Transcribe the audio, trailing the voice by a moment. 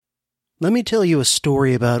Let me tell you a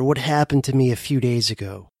story about what happened to me a few days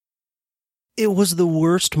ago. It was the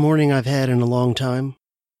worst morning I've had in a long time,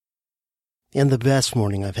 and the best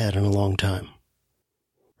morning I've had in a long time.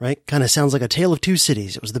 Right? Kind of sounds like a tale of two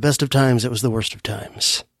cities. It was the best of times, it was the worst of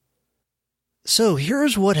times. So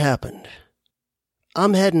here's what happened.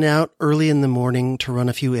 I'm heading out early in the morning to run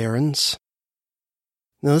a few errands.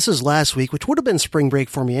 Now this is last week, which would have been spring break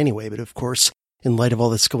for me anyway, but of course, in light of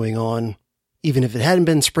all this going on, even if it hadn't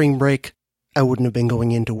been spring break, I wouldn't have been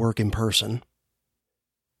going into work in person.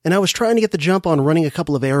 And I was trying to get the jump on running a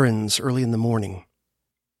couple of errands early in the morning.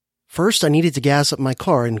 First, I needed to gas up my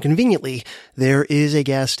car, and conveniently, there is a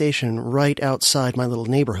gas station right outside my little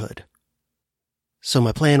neighborhood. So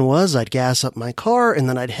my plan was I'd gas up my car, and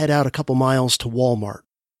then I'd head out a couple miles to Walmart.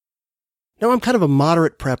 Now, I'm kind of a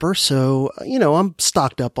moderate prepper, so, I'm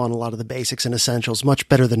stocked up on a lot of the basics and essentials, much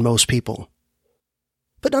better than most people.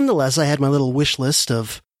 But nonetheless, I had my little wish list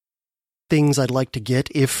of things I'd like to get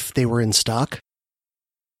if they were in stock.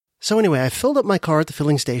 So anyway, I filled up my car at the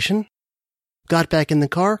filling station, got back in the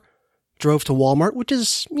car, drove to Walmart, which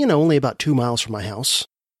is, only about 2 miles from my house.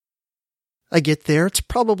 I get there, it's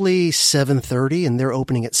probably 7:30, and they're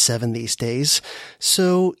opening at 7 these days.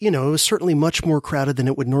 So, it was certainly much more crowded than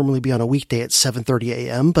it would normally be on a weekday at 7:30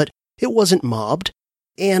 a.m., but it wasn't mobbed.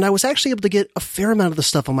 And I was actually able to get a fair amount of the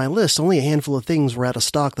stuff on my list. Only a handful of things were out of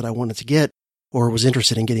stock that I wanted to get or was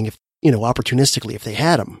interested in getting, opportunistically if they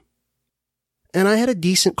had them. And I had a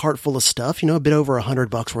decent cart full of stuff, a bit over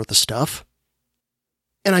 $100 worth of stuff.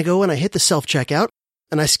 And I go and I hit the self-checkout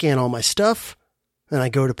and I scan all my stuff and I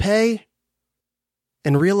go to pay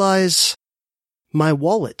and realize my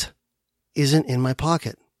wallet isn't in my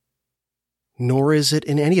pocket, nor is it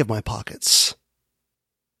in any of my pockets.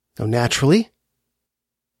 Now, naturally,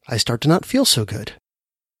 I start to not feel so good.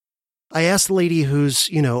 I asked the lady who's,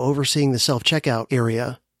 overseeing the self-checkout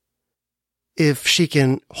area if she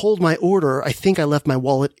can hold my order. I think I left my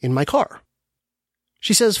wallet in my car.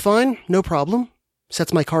 She says, fine, no problem.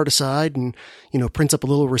 Sets my card aside and, prints up a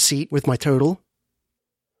little receipt with my total.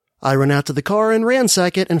 I run out to the car and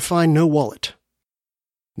ransack it and find no wallet.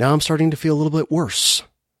 Now I'm starting to feel a little bit worse.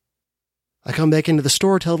 I come back into the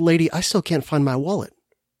store, tell the lady I still can't find my wallet.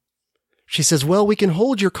 She says, well, we can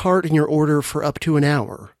hold your cart and your order for up to an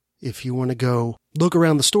hour if you want to go look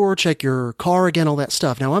around the store, check your car again, all that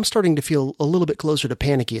stuff. Now, I'm starting to feel a little bit closer to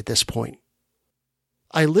panicky at this point.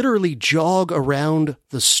 I literally jog around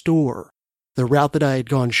the store, the route that I had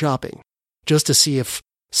gone shopping, just to see if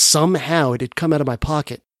somehow it had come out of my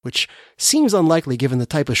pocket, which seems unlikely given the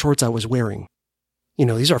type of shorts I was wearing.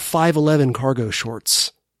 These are 5'11" cargo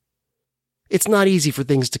shorts. It's not easy for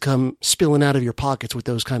things to come spilling out of your pockets with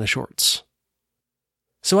those kind of shorts.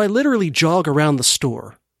 So I literally jog around the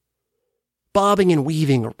store, bobbing and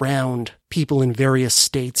weaving around people in various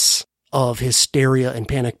states of hysteria and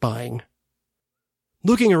panic buying,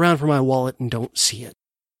 looking around for my wallet and don't see it.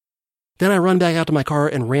 Then I run back out to my car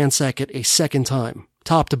and ransack it a second time,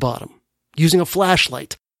 top to bottom, using a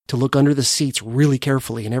flashlight to look under the seats really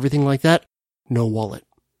carefully and everything like that. No wallet.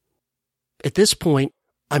 At this point,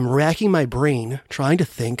 I'm racking my brain trying to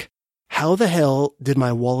think, how the hell did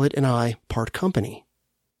my wallet and I part company?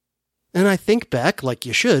 And I think back, like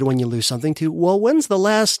you should when you lose something, to, well, when's the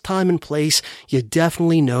last time and place you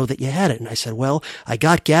definitely know that you had it? And I said, well, I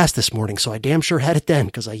got gas this morning, so I damn sure had it then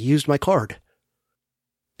because I used my card.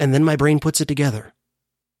 And then my brain puts it together.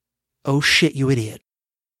 Oh shit, you idiot.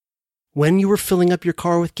 When you were filling up your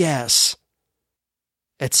car with gas,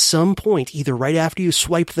 at some point, either right after you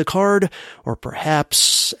swiped the card, or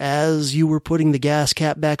perhaps as you were putting the gas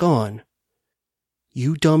cap back on,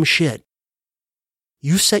 you dumb shit,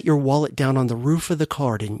 you set your wallet down on the roof of the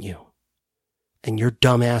car, didn't you? And your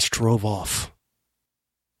dumb ass drove off.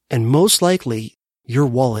 And most likely, your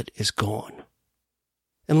wallet is gone.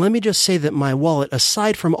 And let me just say that my wallet,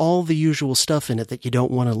 aside from all the usual stuff in it that you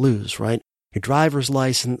don't want to lose, right? Your driver's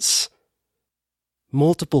license,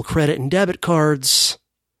 multiple credit and debit cards,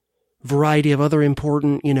 variety of other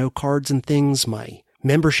important, cards and things, my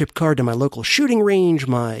membership card to my local shooting range,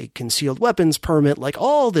 my concealed weapons permit, like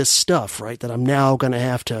all this stuff, right, that I'm now going to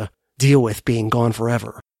have to deal with being gone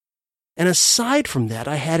forever. And aside from that,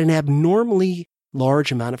 I had an abnormally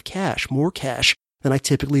large amount of cash, more cash than I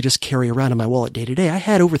typically just carry around in my wallet day to day. I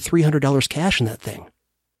had over $300 cash in that thing.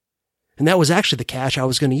 And that was actually the cash I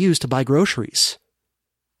was going to use to buy groceries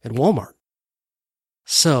at Walmart.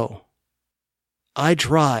 So I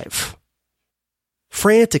drive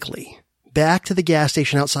frantically back to the gas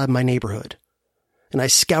station outside my neighborhood, and I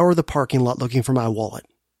scour the parking lot looking for my wallet.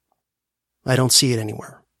 I don't see it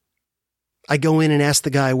anywhere. I go in and ask the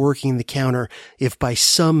guy working the counter if by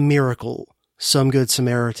some miracle some good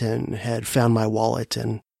Samaritan had found my wallet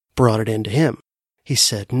and brought it in to him. He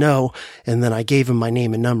said no, and then I gave him my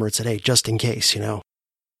name and number and said, hey, just in case,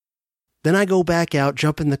 Then I go back out,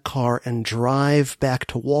 jump in the car, and drive back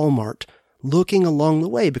to Walmart, looking along the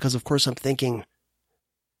way because, of course, I'm thinking,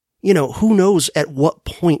 who knows at what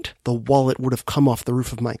point the wallet would have come off the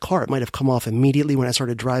roof of my car. It might have come off immediately when I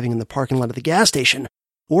started driving in the parking lot of the gas station,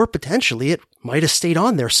 or potentially it might have stayed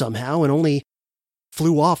on there somehow and only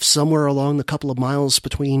flew off somewhere along the couple of miles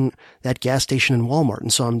between that gas station and Walmart.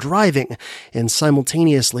 And so I'm driving and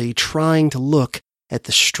simultaneously trying to look at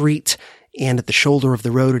the street and at the shoulder of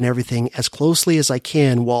the road and everything as closely as I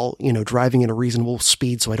can while, driving at a reasonable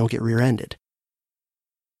speed so I don't get rear-ended.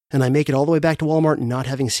 And I make it all the way back to Walmart not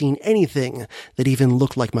having seen anything that even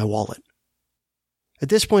looked like my wallet. At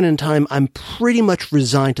this point in time, I'm pretty much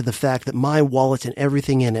resigned to the fact that my wallet and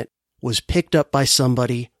everything in it was picked up by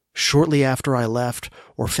somebody shortly after I left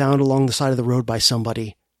or found along the side of the road by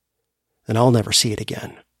somebody, and I'll never see it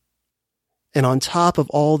again. And on top of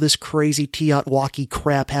all this crazy TEOTWAWKI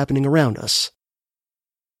crap happening around us,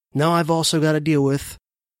 now I've also got to deal with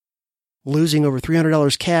losing over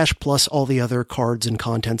 $300 cash plus all the other cards and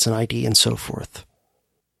contents and ID and so forth.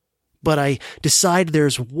 But I decide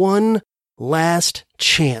there's one last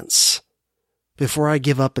chance before I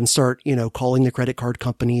give up and start, calling the credit card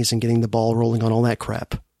companies and getting the ball rolling on all that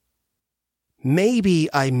crap. Maybe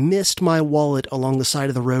I missed my wallet along the side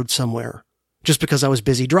of the road somewhere just because I was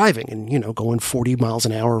busy driving and, going 40 miles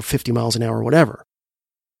an hour, 50 miles an hour, whatever.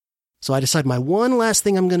 So I decide my one last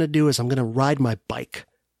thing I'm going to do is I'm going to ride my bike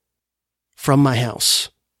from my house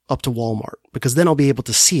up to Walmart, because then I'll be able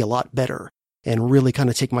to see a lot better and really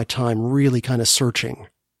kind of take my time, really kind of searching.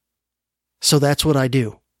 So that's what I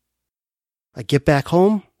do. I get back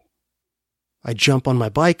home, I jump on my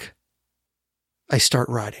bike, I start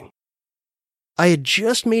riding. I had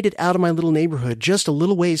just made it out of my little neighborhood, just a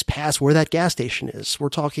little ways past where that gas station is. We're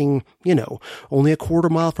talking, only a quarter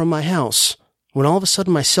mile from my house, when all of a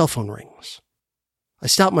sudden my cell phone rings. I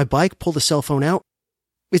stop my bike, pull the cell phone out.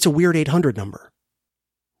 It's a weird 800 number.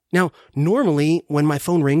 Now, normally when my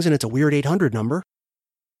phone rings and it's a weird 800 number,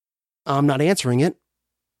 I'm not answering it.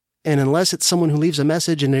 And unless it's someone who leaves a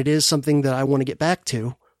message and it is something that I want to get back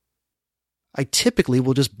to, I typically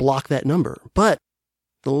will just block that number. But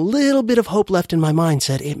the little bit of hope left in my mind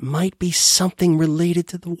said it might be something related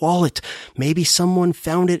to the wallet. Maybe someone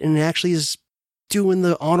found it and actually is doing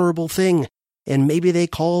the honorable thing. And maybe they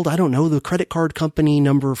called, I don't know, the credit card company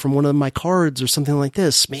number from one of my cards or something like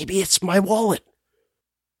this. Maybe it's my wallet.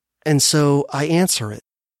 And so I answer it.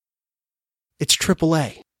 It's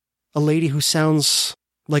AAA. A lady who sounds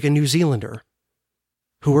like a New Zealander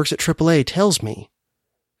who works at AAA tells me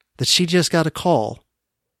that she just got a call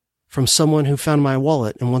from someone who found my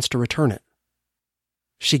wallet and wants to return it.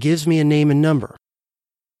 She gives me a name and number.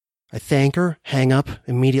 I thank her, hang up,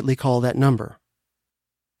 immediately call that number.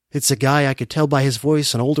 It's a guy I could tell by his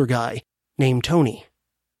voice, an older guy named Tony.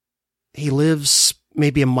 He lives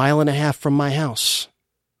maybe 1.5 miles from my house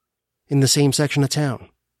in the same section of town.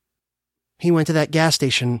 He went to that gas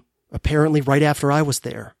station apparently right after I was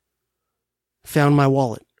there, found my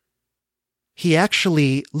wallet. He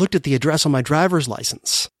actually looked at the address on my driver's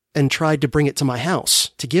license and tried to bring it to my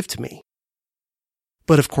house to give to me.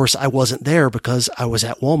 But of course I wasn't there because I was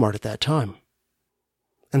at Walmart at that time.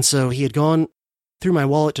 And so he had gone through my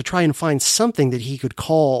wallet to try and find something that he could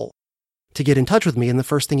call to get in touch with me, and the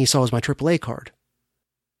first thing he saw was my AAA card.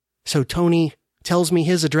 So Tony tells me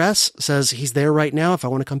his address, says he's there right now if I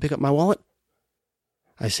want to come pick up my wallet.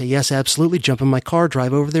 I say, yes, absolutely, jump in my car,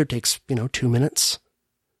 drive over there, it takes, 2 minutes.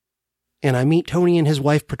 And I meet Tony and his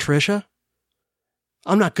wife, Patricia.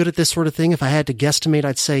 I'm not good at this sort of thing. If I had to guesstimate,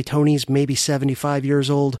 I'd say Tony's maybe 75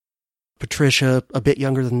 years old, Patricia a bit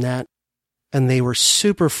younger than that. And they were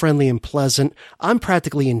super friendly and pleasant. I'm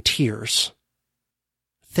practically in tears,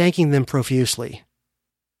 thanking them profusely.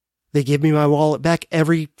 They give me my wallet back.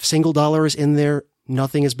 Every single dollar is in there.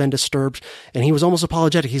 Nothing has been disturbed. And he was almost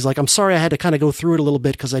apologetic. He's like, I'm sorry I had to kind of go through it a little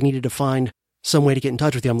bit because I needed to find some way to get in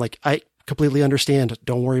touch with you. I'm like, I completely understand.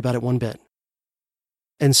 Don't worry about it one bit.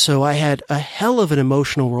 And so I had a hell of an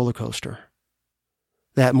emotional roller coaster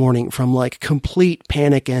that morning, from like complete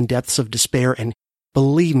panic and depths of despair. And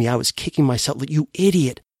believe me, I was kicking myself like, you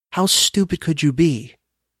idiot. How stupid could you be?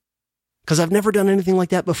 Because I've never done anything like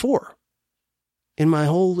that before in my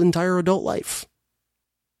whole entire adult life.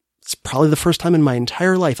 It's probably the first time in my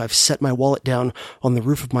entire life I've set my wallet down on the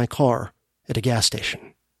roof of my car at a gas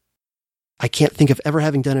station. I can't think of ever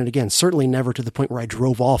having done it again. Certainly never to the point where I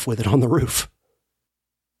drove off with it on the roof.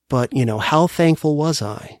 But, how thankful was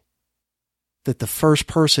I that the first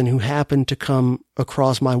person who happened to come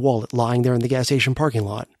across my wallet lying there in the gas station parking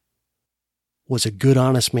lot was a good,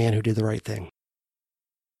 honest man who did the right thing.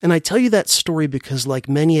 And I tell you that story because, like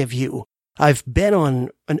many of you, I've been on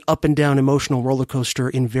an up and down emotional roller coaster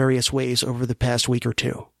in various ways over the past week or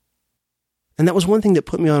two. And that was one thing that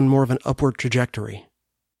put me on more of an upward trajectory.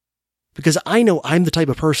 Because I know I'm the type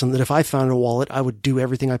of person that if I found a wallet, I would do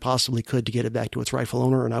everything I possibly could to get it back to its rightful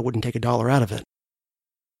owner, and I wouldn't take $1 out of it.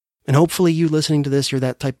 And hopefully you listening to this, you're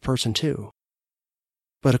that type of person too.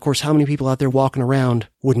 But of course, how many people out there walking around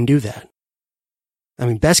wouldn't do that? I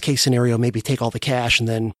mean, best case scenario, maybe take all the cash and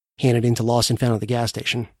then hand it into lost and found at the gas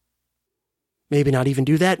station. Maybe not even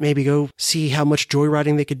do that. Maybe go see how much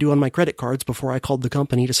joyriding they could do on my credit cards before I called the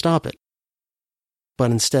company to stop it.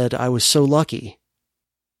 But instead, I was so lucky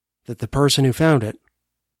that the person who found it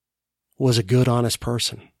was a good, honest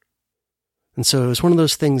person. And so it was one of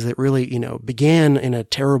those things that really, began in a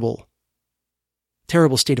terrible,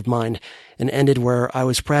 terrible state of mind and ended where I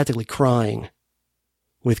was practically crying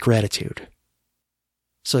with gratitude.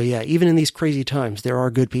 So yeah, even in these crazy times, there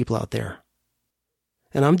are good people out there.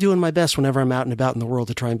 And I'm doing my best whenever I'm out and about in the world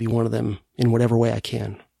to try and be one of them in whatever way I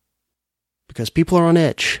can. Because people are on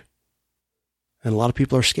edge. And a lot of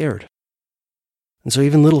people are scared. And so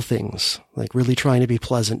even little things, like really trying to be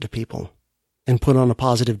pleasant to people and put on a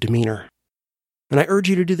positive demeanor. And I urge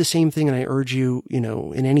you to do the same thing, and I urge you,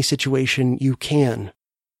 in any situation you can,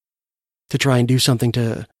 to try and do something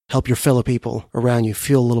to help your fellow people around you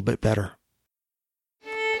feel a little bit better.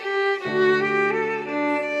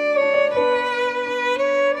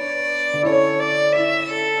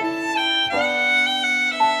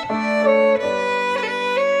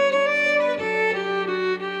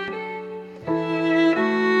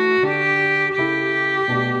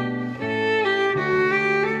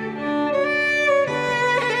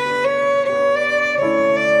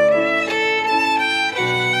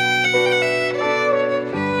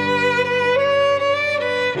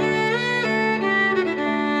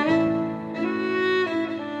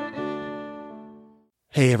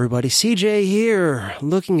 Hey everybody, CJ here,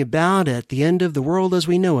 looking about at the end of the world as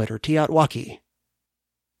we know it, or TEOTWAWKI.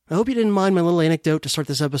 I hope you didn't mind my little anecdote to start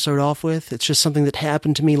this episode off with. It's just something that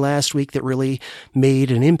happened to me last week that really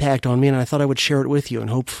made an impact on me, and I thought I would share it with you,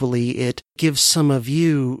 and hopefully it gives some of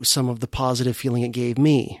you some of the positive feeling it gave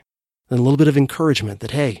me, and a little bit of encouragement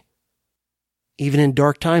that, hey, even in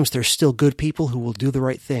dark times, there's still good people who will do the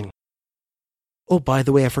right thing. Oh, by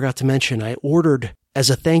the way, I forgot to mention, I ordered, as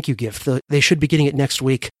a thank you gift, they should be getting it next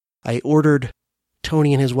week, I ordered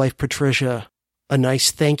Tony and his wife Patricia a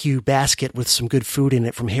nice thank you basket with some good food in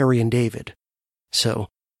it from Harry and David. So,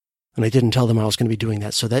 and I didn't tell them I was going to be doing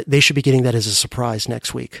that, so that they should be getting that as a surprise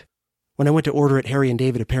next week. When I went to order it, Harry and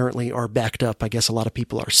David apparently are backed up. I guess a lot of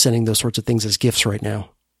people are sending those sorts of things as gifts right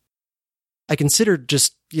now. I considered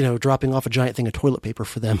just, dropping off a giant thing of toilet paper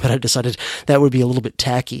for them, but I decided that would be a little bit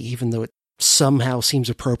tacky, even though it somehow seems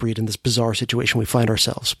appropriate in this bizarre situation we find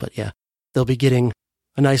ourselves. But yeah, they'll be getting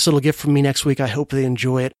a nice little gift from me next week. I hope they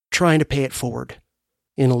enjoy it, trying to pay it forward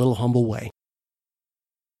in a little humble way.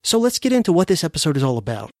 So let's get into what this episode is all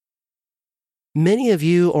about. Many of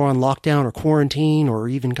you are on lockdown or quarantine or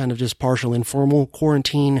even kind of just partial informal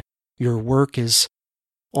quarantine. Your work is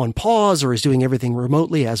on pause or is doing everything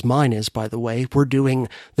remotely, as mine is, by the way. We're doing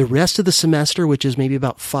the rest of the semester, which is maybe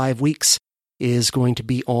about 5 weeks, is going to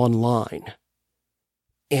be online.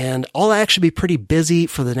 And I'll actually be pretty busy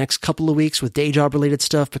for the next couple of weeks with day job related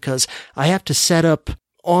stuff because I have to set up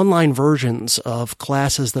online versions of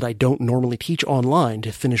classes that I don't normally teach online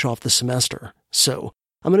to finish off the semester. So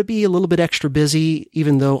I'm going to be a little bit extra busy,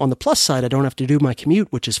 even though on the plus side, I don't have to do my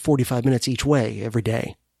commute, which is 45 minutes each way every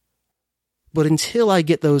day. But until I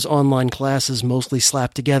get those online classes mostly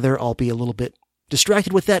slapped together, I'll be a little bit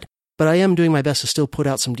distracted with that. But I am doing my best to still put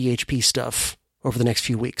out some DHP stuff over the next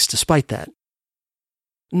few weeks, despite that.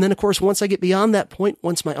 And then, of course, once I get beyond that point,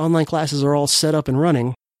 once my online classes are all set up and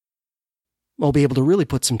running, I'll be able to really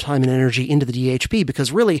put some time and energy into the DHP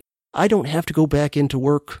because really, I don't have to go back into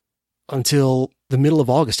work until the middle of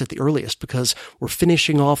August at the earliest because we're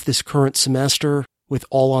finishing off this current semester with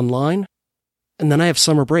all online. And then I have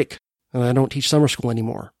summer break and I don't teach summer school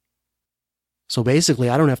anymore. So basically,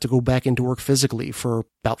 I don't have to go back into work physically for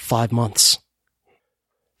about 5 months.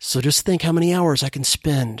 So just think how many hours I can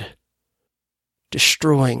spend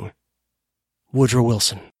destroying Woodrow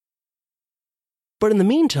Wilson. But in the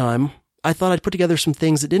meantime, I thought I'd put together some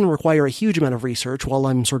things that didn't require a huge amount of research while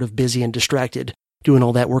I'm sort of busy and distracted doing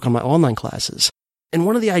all that work on my online classes. And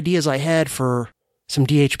one of the ideas I had for some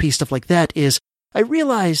DHP stuff like that is I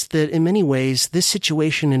realized that in many ways, this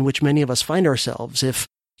situation in which many of us find ourselves, if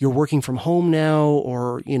you're working from home now,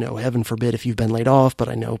 or, heaven forbid if you've been laid off, but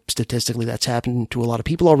I know statistically that's happened to a lot of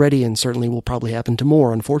people already and certainly will probably happen to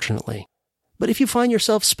more, unfortunately. But if you find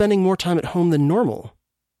yourself spending more time at home than normal,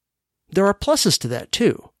 there are pluses to that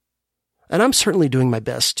too. And I'm certainly doing my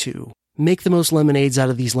best to make the most lemonades out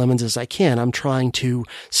of these lemons as I can. I'm trying to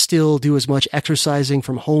still do as much exercising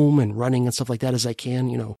from home and running and stuff like that as I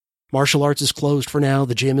can. Martial arts is closed for now.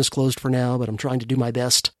 The gym is closed for now, but I'm trying to do my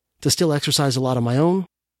best to still exercise a lot on my own.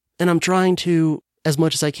 And I'm trying to, as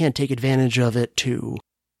much as I can, take advantage of it to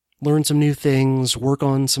learn some new things, work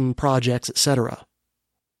on some projects, etc.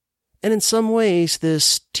 And in some ways,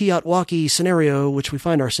 this TEOTWAWKI scenario, which we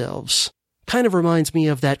find ourselves, kind of reminds me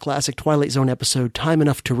of that classic Twilight Zone episode, Time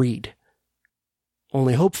Enough to Read.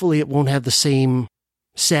 Only hopefully it won't have the same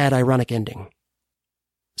sad, ironic ending.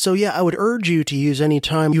 So yeah, I would urge you to use any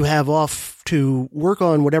time you have off to work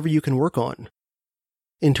on whatever you can work on.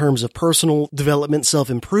 In terms of personal development,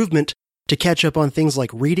 self-improvement, to catch up on things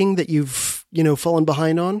like reading that you've, fallen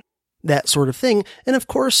behind on, that sort of thing. And of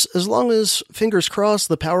course, as long as, fingers crossed,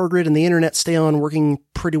 the power grid and the internet stay on working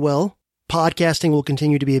pretty well, podcasting will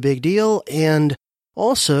continue to be a big deal, and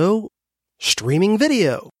also streaming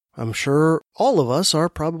video. I'm sure all of us are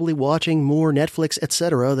probably watching more Netflix,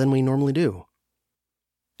 etc. than we normally do.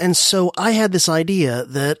 And so I had this idea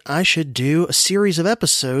that I should do a series of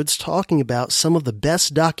episodes talking about some of the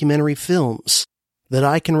best documentary films that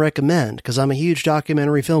I can recommend, because I'm a huge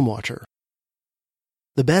documentary film watcher.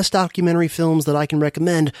 The best documentary films that I can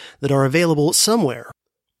recommend that are available somewhere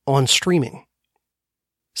on streaming.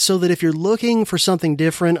 So that if you're looking for something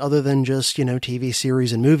different other than just, TV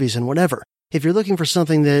series and movies and whatever, if you're looking for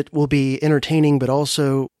something that will be entertaining but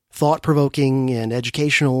also thought-provoking and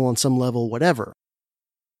educational on some level, whatever,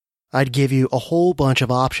 I'd give you a whole bunch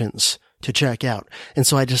of options to check out. And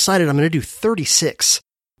so I decided I'm going to do 36,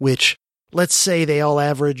 which, let's say they all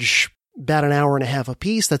average about an hour and a half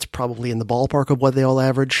apiece. That's probably in the ballpark of what they all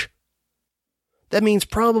average. That means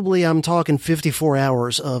probably I'm talking 54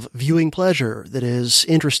 hours of viewing pleasure that is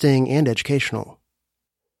interesting and educational.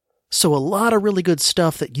 So a lot of really good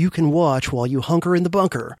stuff that you can watch while you hunker in the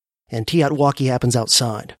bunker and TEOTWAWKI happens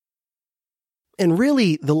outside. And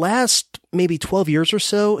really, the last maybe 12 years or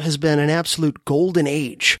so has been an absolute golden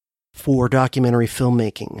age for documentary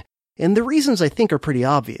filmmaking. And the reasons I think are pretty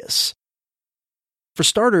obvious. For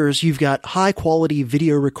starters, you've got high-quality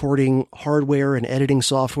video recording hardware and editing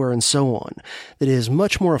software and so on that is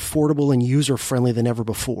much more affordable and user-friendly than ever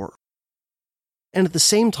before. And at the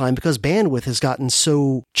same time, because bandwidth has gotten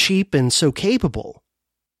so cheap and so capable,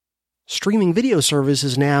 streaming video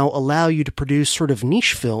services now allow you to produce sort of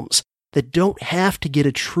niche films that don't have to get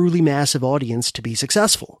a truly massive audience to be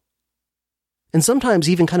successful. And sometimes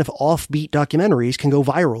even kind of offbeat documentaries can go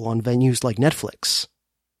viral on venues like Netflix.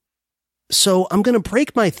 So I'm going to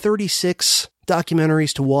break my 36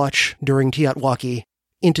 documentaries to watch during TEOTWAWKI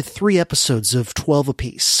into 3 episodes of 12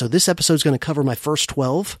 apiece. So this episode is going to cover my first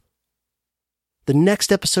 12. The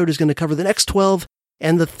next episode is going to cover the next 12.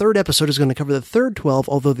 And the third episode is going to cover the third 12,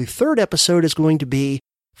 although the third episode is going to be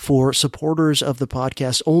for supporters of the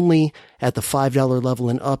podcast only at the $5 level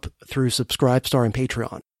and up through Subscribestar and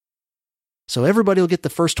Patreon. So everybody will get the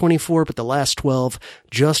first 24, but the last 12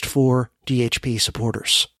 just for DHP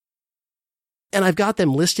supporters. And I've got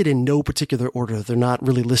them listed in no particular order. They're not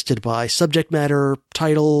really listed by subject matter,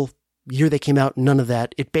 title, year they came out, none of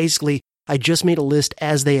that. It basically, I just made a list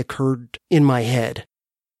as they occurred in my head.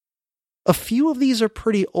 A few of these are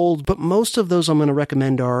pretty old, but most of those I'm going to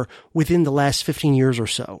recommend are within the last 15 years or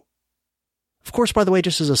so. Of course, by the way,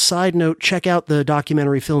 just as a side note, check out the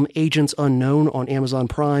documentary film Agents Unknown on Amazon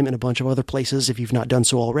Prime and a bunch of other places if you've not done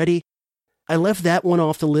so already. I left that one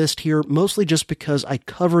off the list here mostly just because I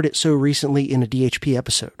covered it so recently in a DHP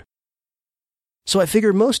episode. So I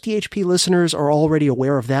figured most DHP listeners are already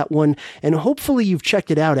aware of that one, and hopefully you've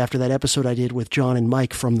checked it out after that episode I did with John and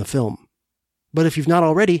Mike from the film. But if you've not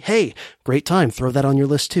already, hey, great time, throw that on your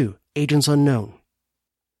list too. Agents Unknown.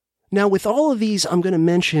 Now, with all of these, I'm going to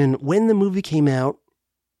mention when the movie came out,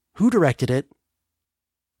 who directed it,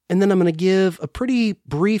 and then I'm going to give a pretty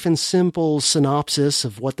brief and simple synopsis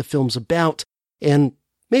of what the film's about, and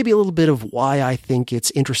maybe a little bit of why I think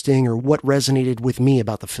it's interesting or what resonated with me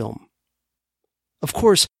about the film. Of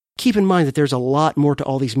course, keep in mind that there's a lot more to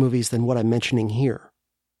all these movies than what I'm mentioning here.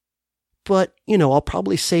 But, I'll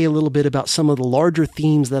probably say a little bit about some of the larger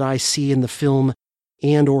themes that I see in the film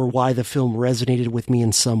and or why the film resonated with me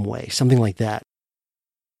in some way, something like that.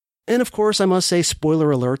 And of course, I must say spoiler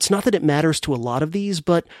alerts, not that it matters to a lot of these,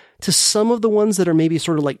 but to some of the ones that are maybe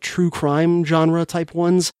sort of like true crime genre type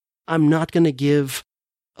ones, I'm not going to give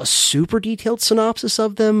a super detailed synopsis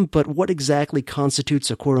of them, but what exactly constitutes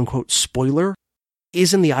a quote-unquote spoiler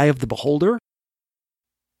is in the eye of the beholder.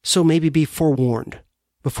 So maybe be forewarned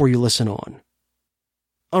before you listen on.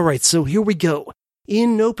 Alright, so here we go.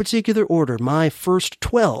 In no particular order, my first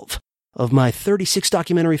 12 of my 36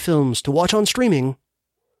 documentary films to watch on streaming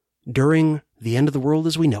during the end of the world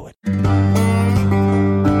as we know it.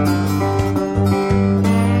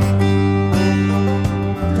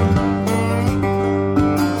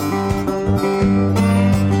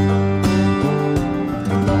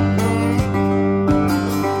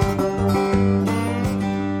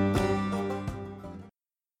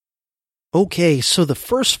 Okay, so the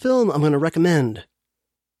first film I'm going to recommend.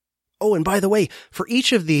 Oh, and by the way, for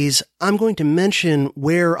each of these, I'm going to mention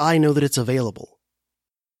where I know that it's available.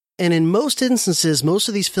 And in most instances, most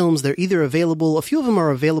of these films, they're either available, a few of them are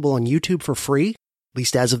available on YouTube for free, at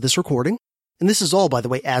least as of this recording. And this is all, by the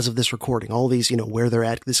way, as of this recording. All these, where they're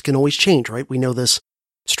at, this can always change, right? We know this.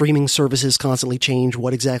 Streaming services constantly change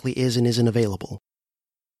what exactly is and isn't available.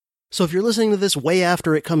 So if you're listening to this way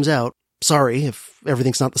after it comes out, sorry if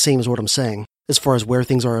everything's not the same as what I'm saying, as far as where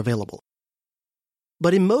things are available.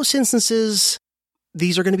 But in most instances,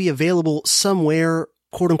 these are going to be available somewhere,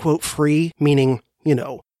 quote-unquote, free, meaning,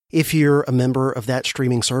 if you're a member of that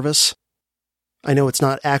streaming service. I know it's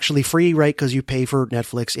not actually free, right, because you pay for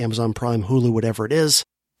Netflix, Amazon Prime, Hulu, whatever it is.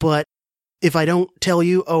 But if I don't tell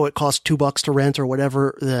you, it costs $2 to rent or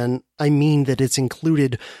whatever, then I mean that it's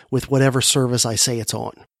included with whatever service I say it's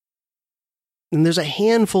on. And there's a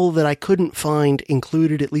handful that I couldn't find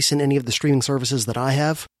included, at least in any of the streaming services that I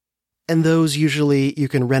have. And those usually you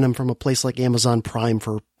can rent them from a place like Amazon Prime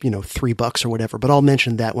for, $3 or whatever. But I'll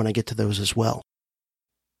mention that when I get to those as well.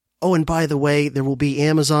 Oh, and by the way, there will be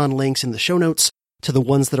Amazon links in the show notes to the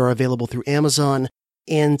ones that are available through Amazon.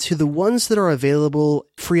 And to the ones that are available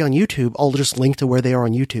free on YouTube, I'll just link to where they are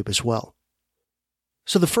on YouTube as well.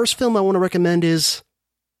 So the first film I want to recommend is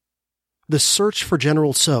The Search for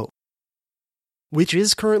General Tso, which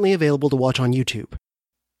is currently available to watch on YouTube.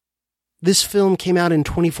 This film came out in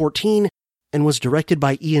 2014 and was directed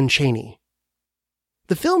by Ian Chaney.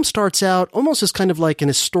 The film starts out almost as kind of like an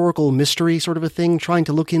historical mystery sort of a thing, trying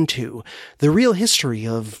to look into the real history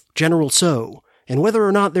of General Tso and whether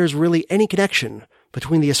or not there's really any connection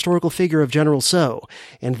between the historical figure of General Tso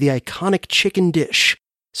and the iconic chicken dish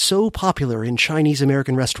so popular in Chinese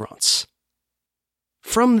American restaurants.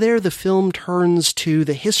 From there, the film turns to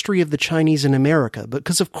the history of the Chinese in America,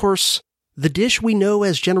 because of course, the dish we know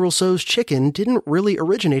as General Tso's chicken didn't really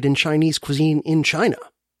originate in Chinese cuisine in China,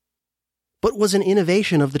 but was an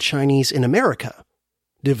innovation of the Chinese in America,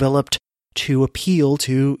 developed to appeal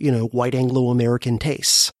to, white Anglo-American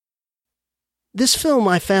tastes. This film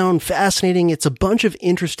I found fascinating. It's a bunch of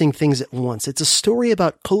interesting things at once. It's a story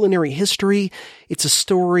about culinary history. It's a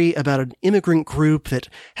story about an immigrant group that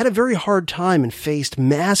had a very hard time and faced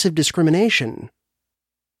massive discrimination,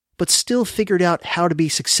 but still figured out how to be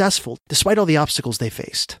successful despite all the obstacles they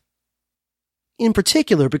faced. In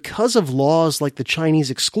particular, because of laws like the Chinese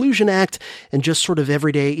Exclusion Act and just sort of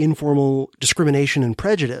everyday informal discrimination and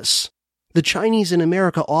prejudice, the Chinese in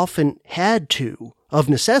America often had to, of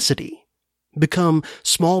necessity, become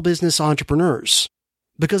small business entrepreneurs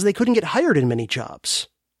because they couldn't get hired in many jobs.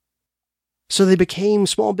 So they became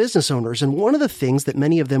small business owners, and one of the things that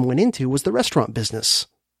many of them went into was the restaurant business,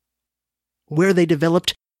 where they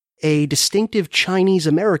developed a distinctive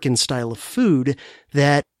Chinese-American style of food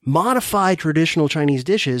that modified traditional Chinese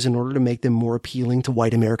dishes in order to make them more appealing to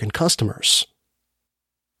white American customers.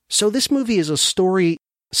 So this movie is a story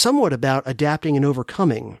somewhat about adapting and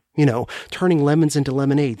overcoming, turning lemons into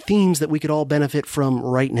lemonade, themes that we could all benefit from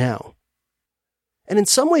right now. And in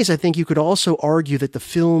some ways, I think you could also argue that the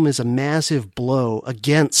film is a massive blow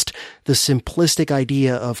against the simplistic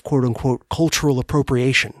idea of quote-unquote cultural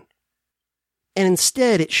appropriation. And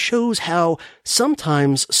instead, it shows how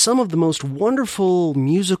sometimes some of the most wonderful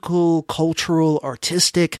musical, cultural,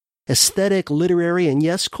 artistic, aesthetic, literary, and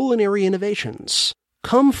yes, culinary innovations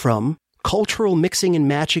come from cultural mixing and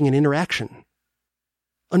matching and interaction.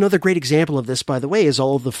 Another great example of this, by the way, is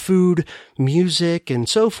all of the food, music, and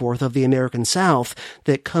so forth of the American South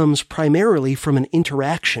that comes primarily from an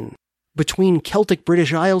interaction between Celtic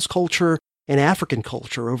British Isles culture and African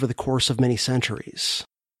culture over the course of many centuries.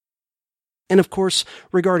 And of course,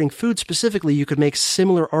 regarding food specifically, you could make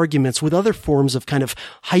similar arguments with other forms of kind of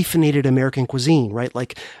hyphenated American cuisine, right?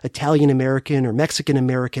 Like Italian American or Mexican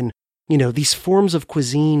American, these forms of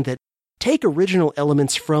cuisine that take original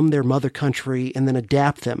elements from their mother country and then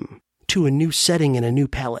adapt them to a new setting and a new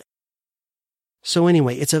palate. So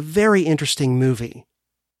anyway, it's a very interesting movie.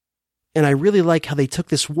 And I really like how they took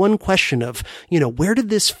this one question of, where did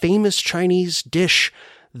this famous Chinese dish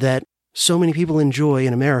that so many people enjoy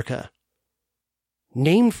in America,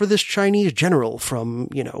 named for this Chinese general from,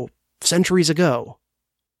 centuries ago.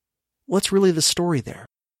 What's really the story there?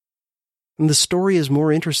 And the story is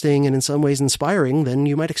more interesting and in some ways inspiring than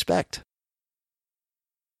you might expect.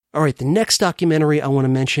 All right, the next documentary I want to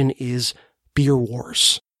mention is Beer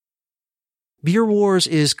Wars. Beer Wars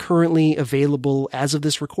is currently available, as of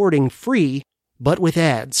this recording, free, but with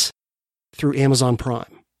ads, through Amazon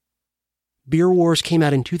Prime. Beer Wars came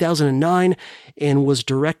out in 2009 and was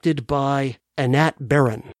directed by Anat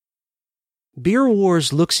Baron. Beer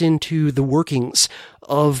Wars looks into the workings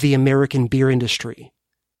of the American beer industry.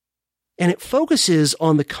 And it focuses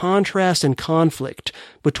on the contrast and conflict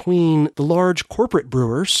between the large corporate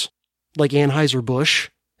brewers, like Anheuser-Busch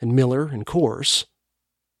and Miller and Coors,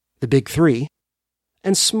 the big three,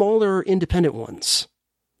 and smaller independent ones,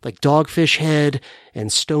 like Dogfish Head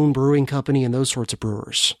and Stone Brewing Company and those sorts of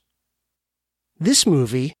brewers. This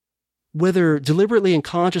movie, whether deliberately and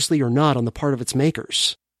consciously or not on the part of its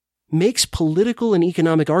makers, makes political and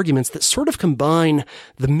economic arguments that sort of combine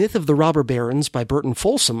The Myth of the Robber Barons by Burton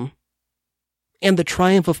Folsom and The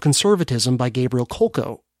Triumph of Conservatism by Gabriel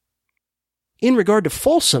Kolko. In regard to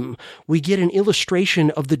Folsom, we get an illustration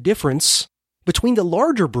of the difference between the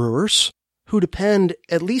larger brewers, who depend,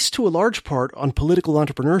 at least to a large part, on political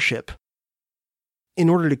entrepreneurship in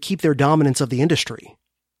order to keep their dominance of the industry,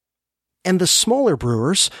 and the smaller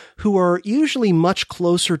brewers, who are usually much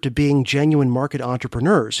closer to being genuine market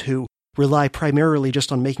entrepreneurs who rely primarily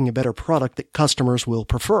just on making a better product that customers will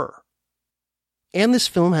prefer. And this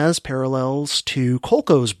film has parallels to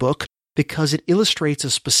Kolko's book because it illustrates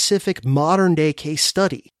a specific modern-day case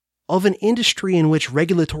study of an industry in which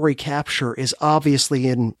regulatory capture is obviously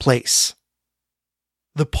in place.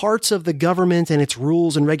 The parts of the government and its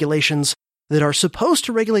rules and regulations that are supposed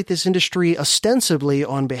to regulate this industry ostensibly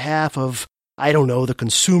on behalf of, the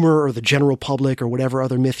consumer or the general public or whatever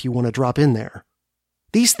other myth you want to drop in there.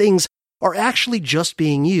 These things are actually just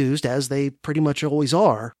being used, as they pretty much always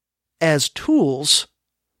are, as tools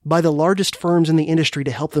by the largest firms in the industry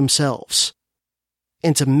to help themselves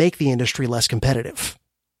and to make the industry less competitive.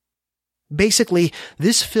 Basically,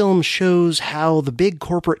 this film shows how the big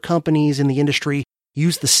corporate companies in the industry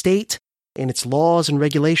use the state and its laws and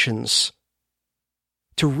regulations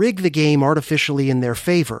to rig the game artificially in their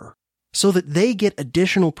favor so that they get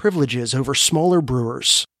additional privileges over smaller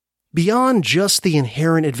brewers beyond just the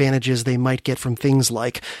inherent advantages they might get from things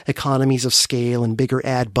like economies of scale and bigger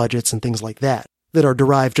ad budgets and things like that are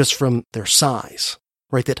derived just from their size,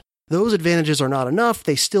 right? That those advantages are not enough.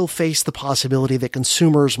 They still face the possibility that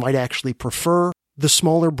consumers might actually prefer the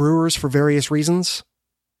smaller brewers for various reasons.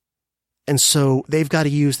 And so they've got to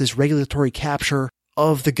use this regulatory capture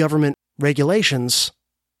of the government regulations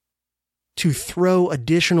to throw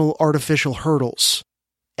additional artificial hurdles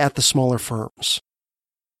at the smaller firms.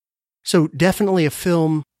 So definitely a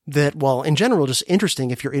film that, while in general just interesting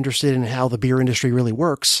if you're interested in how the beer industry really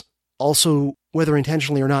works, also, whether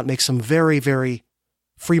intentionally or not, makes some very, very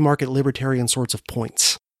free market libertarian sorts of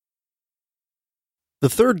points. The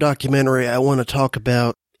third documentary I want to talk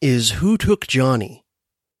about is Who Took Johnny?,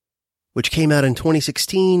 which came out in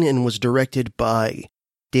 2016 and was directed by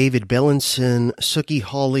David Bellinson, Suki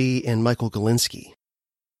Hawley, and Michael Galinsky.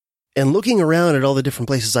 And looking around at all the different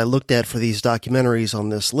places I looked at for these documentaries on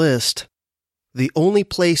this list, the only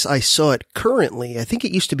place I saw it currently, I think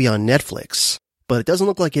it used to be on Netflix, but it doesn't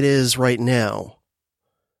look like it is right now.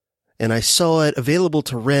 And I saw it available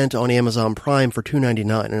to rent on Amazon Prime for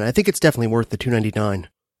 $2.99, and I think it's definitely worth the $2.99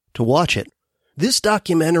 to watch it. This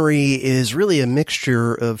documentary is really a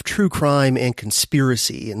mixture of true crime and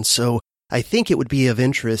conspiracy, and so I think it would be of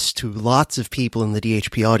interest to lots of people in the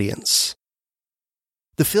DHP audience.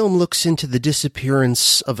 The film looks into the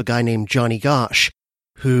disappearance of a guy named Johnny Gosch,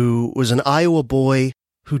 who was an Iowa boy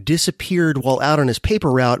who disappeared while out on his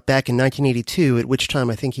paper route back in 1982, at which time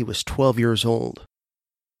I think he was 12 years old.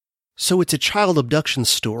 So it's a child abduction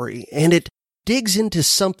story, and it digs into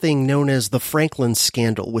something known as the Franklin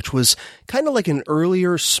Scandal, which was kind of like an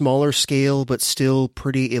earlier, smaller scale, but still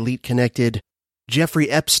pretty elite-connected, Jeffrey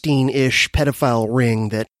Epstein-ish pedophile ring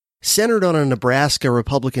that centered on a Nebraska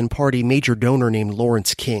Republican Party major donor named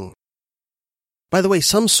Lawrence King. By the way,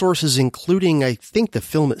 some sources, including I think the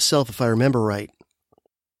film itself, if I remember right,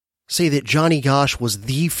 say that Johnny Gosch was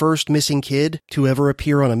the first missing kid to ever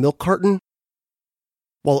appear on a milk carton,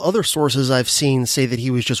 while other sources I've seen say that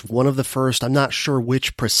he was just one of the first. I'm not sure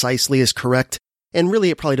which precisely is correct, and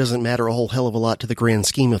really it probably doesn't matter a whole hell of a lot to the grand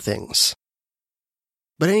scheme of things.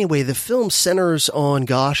 But anyway, the film centers on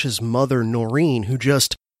Gosch's mother, Noreen, who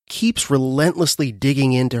just keeps relentlessly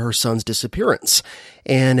digging into her son's disappearance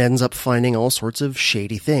and ends up finding all sorts of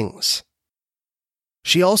shady things.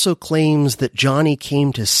 She also claims that Johnny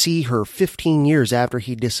came to see her 15 years after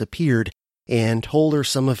he disappeared and told her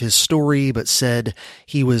some of his story, but said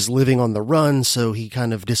he was living on the run, so he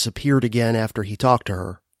kind of disappeared again after he talked to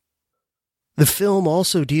her. The film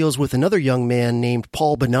also deals with another young man named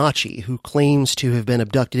Paul Bonacci, who claims to have been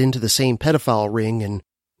abducted into the same pedophile ring and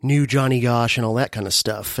knew Johnny Gosch and all that kind of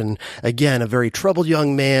stuff. And again, a very troubled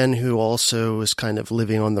young man who also is kind of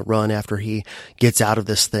living on the run after he gets out of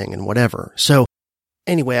this thing and whatever. So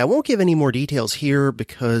anyway, I won't give any more details here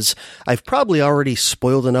because I've probably already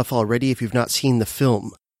spoiled enough already if you've not seen the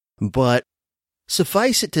film. But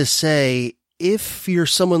suffice it to say, if you're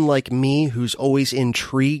someone like me who's always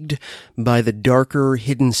intrigued by the darker,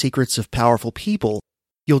 hidden secrets of powerful people,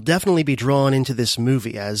 you'll definitely be drawn into this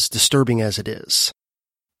movie, as disturbing as it is.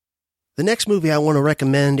 The next movie I want to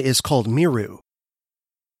recommend is called Miru,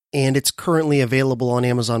 and it's currently available on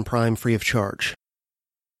Amazon Prime free of charge.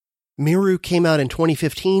 Miru came out in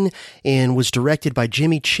 2015 and was directed by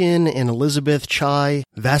Jimmy Chin and Elizabeth Chai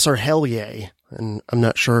Vasarhelyi, and I'm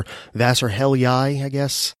not sure, Vasarhelyi, I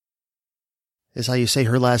guess, is how you say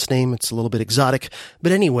her last name. It's a little bit exotic,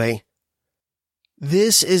 but anyway,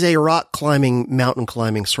 this is a rock climbing, mountain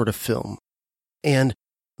climbing sort of film, and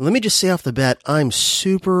let me just say off the bat, I'm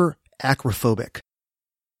super acrophobic.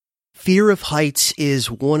 Fear of heights is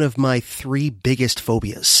one of my 3 biggest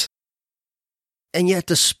phobias. And yet,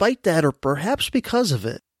 despite that, or perhaps because of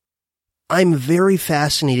it, I'm very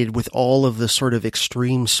fascinated with all of the sort of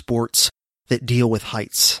extreme sports that deal with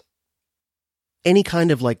heights. Any kind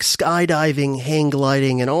of like skydiving, hang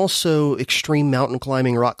gliding, and also extreme mountain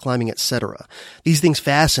climbing, rock climbing, etc. These things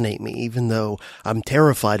fascinate me, even though I'm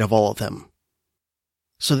terrified of all of them.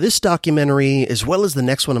 So this documentary, as well as the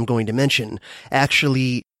next one I'm going to mention,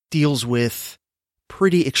 actually deals with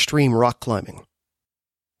pretty extreme rock climbing.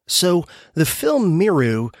 So the film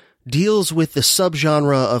Miru deals with the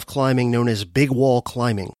subgenre of climbing known as big wall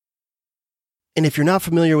climbing. And if you're not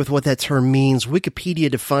familiar with what that term means,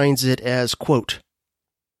 Wikipedia defines it as, quote,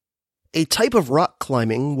 a type of rock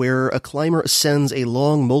climbing where a climber ascends a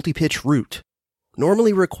long multi-pitch route,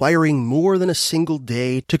 normally requiring more than a single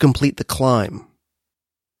day to complete the climb.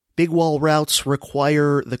 Big wall routes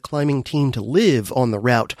require the climbing team to live on the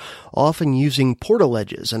route, often using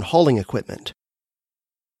portaledges and hauling equipment.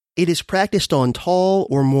 It is practiced on tall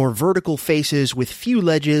or more vertical faces with few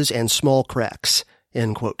ledges and small cracks,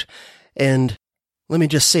 end quote. And let me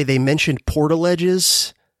just say, they mentioned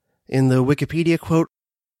portaledges in the Wikipedia quote.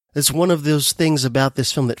 It's one of those things about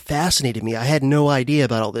this film that fascinated me. I had no idea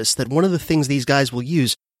about all this, that one of the things these guys will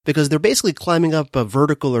use, because they're basically climbing up a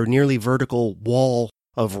vertical or nearly vertical wall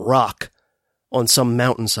of rock on some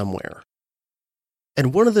mountain somewhere.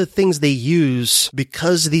 And one of the things they use,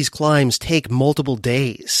 because these climbs take multiple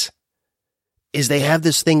days, is they have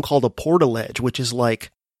this thing called a portaledge, which is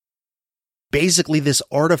like basically this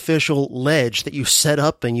artificial ledge that you set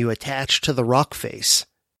up and you attach to the rock face.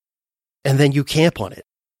 And then you camp on it.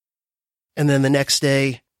 And then the next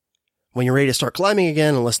day, when you're ready to start climbing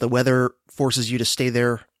again, unless the weather forces you to stay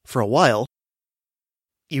there for a while,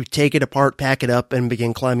 you take it apart, pack it up, and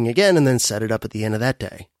begin climbing again, and then set it up at the end of that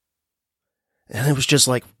day. And it was just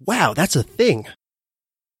like, wow, that's a thing.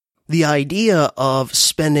 The idea of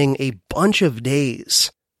spending a bunch of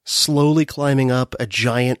days slowly climbing up a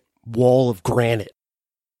giant wall of granite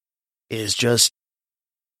is just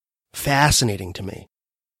fascinating to me.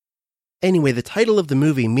 Anyway, the title of the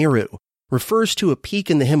movie, Miru, refers to a peak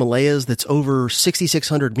in the Himalayas that's over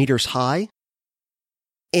 6,600 meters high.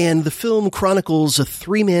 And the film chronicles a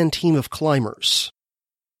 3-man team of climbers.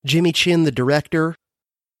 Jimmy Chin, the director,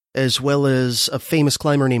 as well as a famous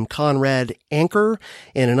climber named Conrad Anker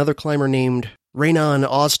and another climber named Renan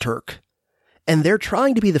Ozturk. And they're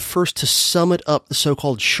trying to be the first to summit up the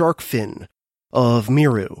so-called shark fin of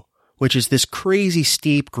Miru, which is this crazy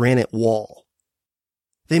steep granite wall.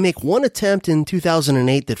 They make one attempt in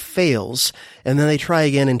 2008 that fails, and then they try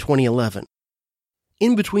again in 2011.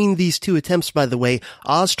 In between these 2 attempts, by the way,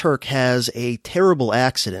 Ozturk has a terrible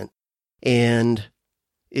accident and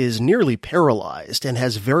is nearly paralyzed and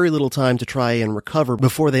has very little time to try and recover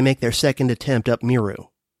before they make their second attempt up Miru.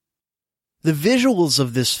 The visuals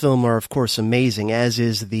of this film are, of course, amazing, as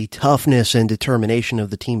is the toughness and determination of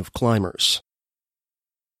the team of climbers.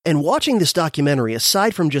 And watching this documentary,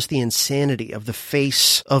 aside from just the insanity of the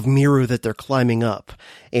face of Miru that they're climbing up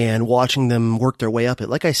and watching them work their way up it,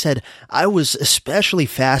 like I said, I was especially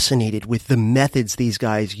fascinated with the methods these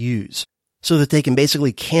guys use so that they can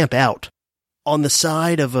basically camp out on the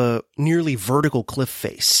side of a nearly vertical cliff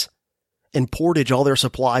face and portage all their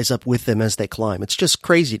supplies up with them as they climb. It's just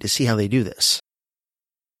crazy to see how they do this.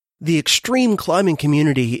 The extreme climbing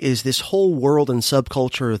community is this whole world and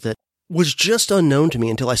subculture that was just unknown to me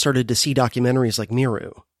until I started to see documentaries like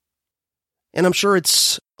Miru. And I'm sure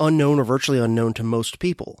it's unknown or virtually unknown to most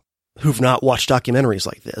people who've not watched documentaries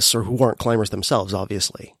like this or who aren't climbers themselves,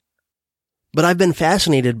 obviously. But I've been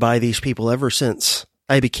fascinated by these people ever since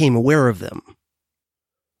I became aware of them.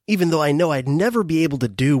 Even though I know I'd never be able to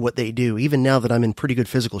do what they do, even now that I'm in pretty good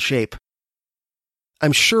physical shape.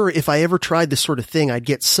 I'm sure if I ever tried this sort of thing, I'd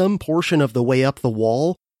get some portion of the way up the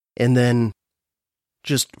wall and then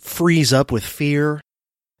just freeze up with fear.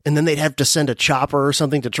 And then they'd have to send a chopper or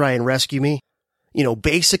something to try and rescue me. You know,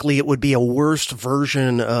 basically it would be a worst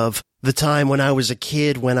version of the time when I was a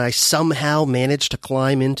kid when I somehow managed to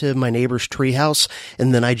climb into my neighbor's treehouse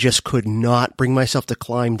and then I just could not bring myself to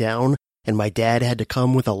climb down and my dad had to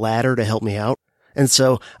come with a ladder to help me out. And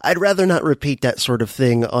so I'd rather not repeat that sort of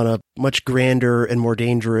thing on a much grander and more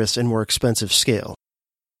dangerous and more expensive scale.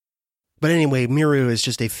 But anyway, Miru is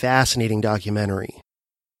just a fascinating documentary.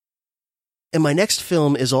 And my next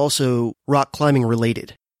film is also rock climbing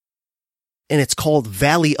related. And it's called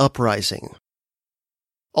Valley Uprising.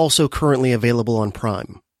 Also currently available on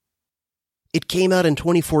Prime. It came out in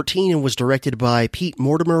 2014 and was directed by Pete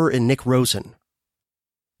Mortimer and Nick Rosen.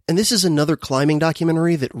 And this is another climbing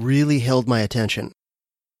documentary that really held my attention.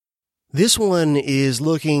 This one is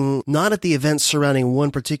looking not at the events surrounding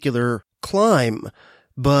one particular climb,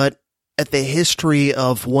 but at the history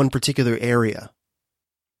of one particular area.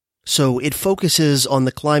 So it focuses on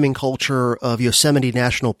the climbing culture of Yosemite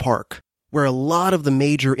National Park, where a lot of the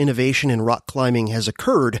major innovation in rock climbing has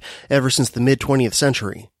occurred ever since the mid-20th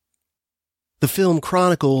century. The film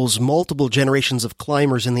chronicles multiple generations of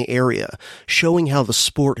climbers in the area, showing how the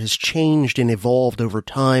sport has changed and evolved over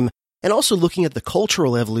time, and also looking at the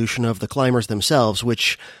cultural evolution of the climbers themselves,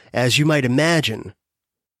 which, as you might imagine,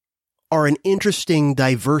 are an interesting,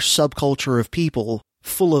 diverse subculture of people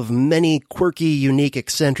full of many quirky, unique,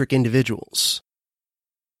 eccentric individuals.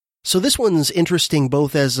 So this one's interesting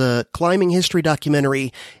both as a climbing history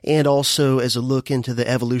documentary and also as a look into the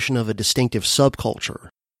evolution of a distinctive subculture.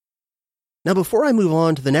 Now, before I move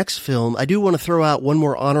on to the next film, I do want to throw out one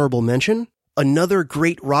more honorable mention, another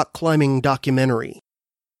great rock climbing documentary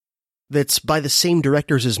that's by the same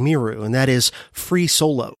directors as Miru, and that is Free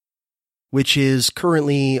Solo, which is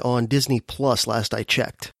currently on Disney Plus last I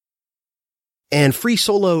checked. And Free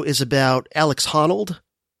Solo is about Alex Honnold,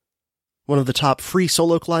 one of the top free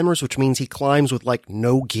solo climbers, which means he climbs with like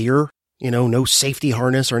no gear, no safety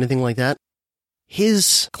harness or anything like that.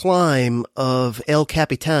 His climb of El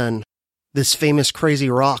Capitan, this famous crazy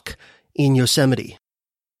rock in Yosemite.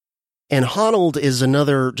 And Honnold is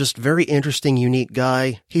another just very interesting, unique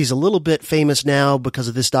guy. He's a little bit famous now because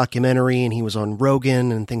of this documentary, and he was on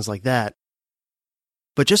Rogan and things like that.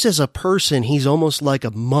 But just as a person, he's almost like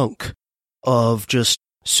a monk of just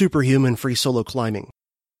superhuman free solo climbing.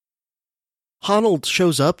 Honnold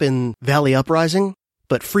shows up in Valley Uprising,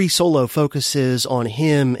 but Free Solo focuses on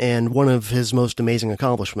him and one of his most amazing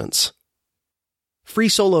accomplishments. Free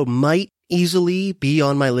Solo might easily be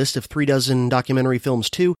on my list of 36 documentary films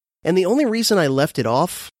too, and the only reason I left it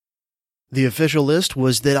off the official list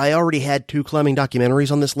was that I already had 2 climbing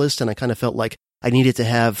documentaries on this list, and I kind of felt like I needed to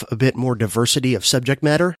have a bit more diversity of subject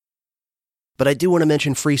matter. But I do want to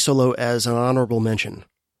mention Free Solo as an honorable mention.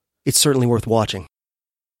 It's certainly worth watching.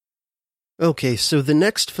 Okay, so the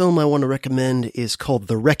next film I want to recommend is called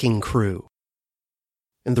The Wrecking Crew.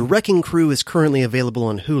 And The Wrecking Crew is currently available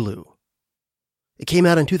on Hulu. It came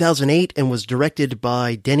out in 2008 and was directed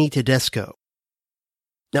by Denny Tedesco.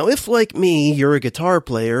 Now, if, like me, you're a guitar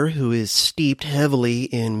player who is steeped heavily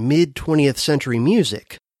in mid-20th century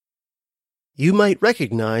music, you might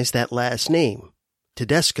recognize that last name,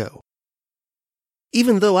 Tedesco.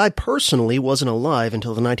 Even though I personally wasn't alive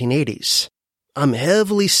until the 1980s, I'm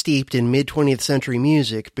heavily steeped in mid-20th century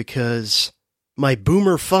music because my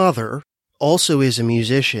boomer father also is a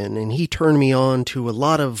musician, and he turned me on to a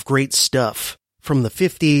lot of great stuff from the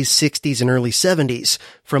 50s, 60s, and early 70s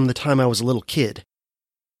from the time I was a little kid.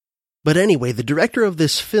 But anyway, the director of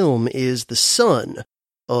this film is the son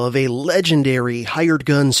of a legendary hired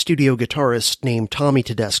gun studio guitarist named Tommy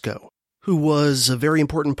Tedesco, who was a very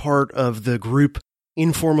important part of the group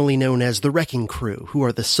informally known as the Wrecking Crew, who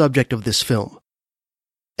are the subject of this film.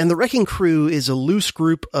 And the Wrecking Crew is a loose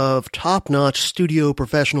group of top-notch studio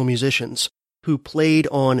professional musicians who played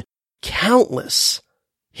on countless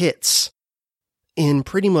hits in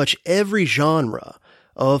pretty much every genre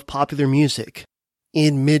of popular music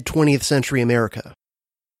in mid-20th century America.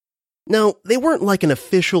 Now, they weren't like an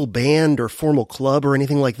official band or formal club or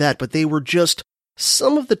anything like that, but they were just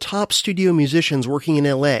some of the top studio musicians working in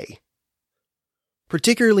LA,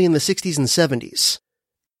 particularly in the 60s and 70s.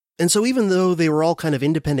 And so even though they were all kind of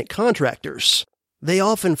independent contractors, they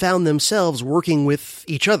often found themselves working with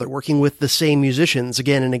each other, working with the same musicians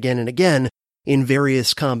again and again and again in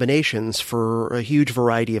various combinations for a huge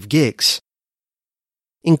variety of gigs,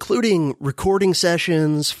 including recording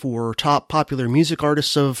sessions for top popular music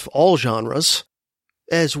artists of all genres,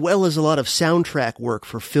 as well as a lot of soundtrack work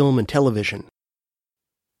for film and television.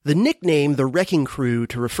 The nickname, the Wrecking Crew,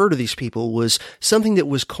 to refer to these people was something that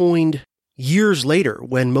was coined years later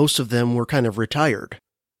when most of them were kind of retired,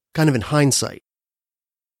 kind of in hindsight.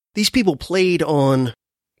 These people played on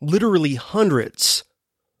literally hundreds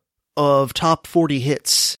of top 40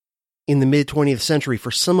 hits in the mid-20th century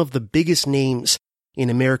for some of the biggest names in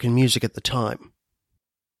American music at the time.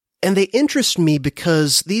 And they interest me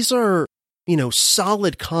because these are,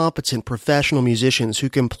 solid, competent, professional musicians who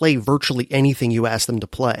can play virtually anything you ask them to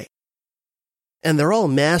play. And they're all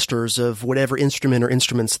masters of whatever instrument or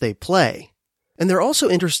instruments they play. And they're also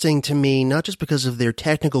interesting to me not just because of their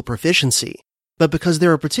technical proficiency, but because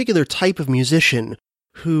they're a particular type of musician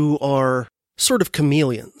who are sort of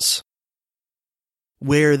chameleons,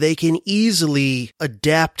 where they can easily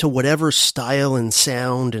adapt to whatever style and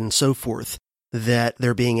sound and so forth that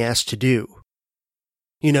they're being asked to do.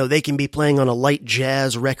 They can be playing on a light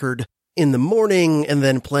jazz record in the morning and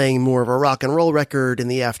then playing more of a rock and roll record in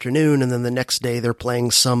the afternoon, and then the next day they're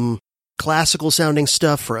playing some classical sounding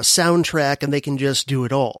stuff for a soundtrack, and they can just do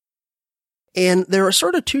it all. And there are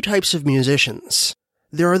sort of two types of musicians.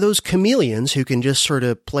 There are those chameleons who can just sort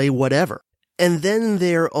of play whatever. And then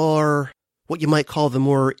there are what you might call the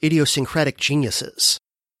more idiosyncratic geniuses.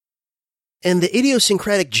 And the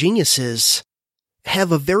idiosyncratic geniuses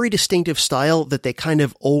have a very distinctive style that they kind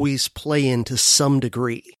of always play in to some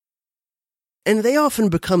degree. And they often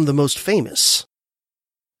become the most famous,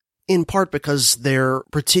 in part because they're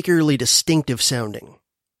particularly distinctive sounding.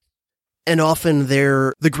 And often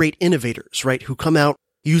they're the great innovators, right, who come out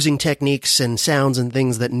using techniques and sounds and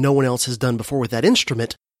things that no one else has done before with that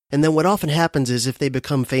instrument. And then what often happens is if they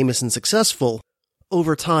become famous and successful,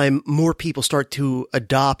 over time, more people start to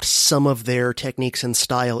adopt some of their techniques and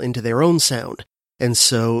style into their own sound. And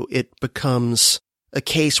so it becomes a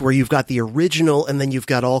case where you've got the original and then you've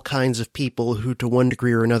got all kinds of people who to one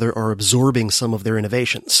degree or another are absorbing some of their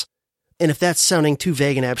innovations. And if that's sounding too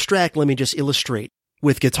vague and abstract, let me just illustrate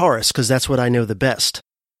with guitarists, because that's what I know the best.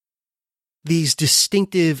 These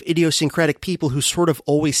distinctive, idiosyncratic people who sort of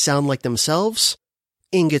always sound like themselves.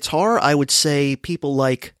 In guitar, I would say people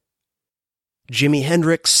like Jimi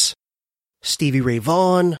Hendrix, Stevie Ray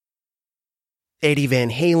Vaughan, Eddie Van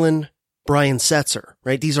Halen, Brian Setzer,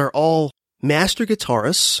 right? These are all master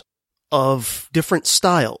guitarists of different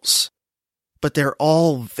styles, but they're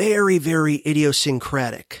all very, very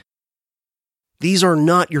idiosyncratic. These are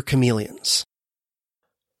not your chameleons.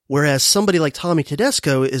 Whereas somebody like Tommy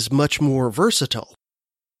Tedesco is much more versatile.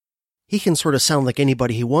 He can sort of sound like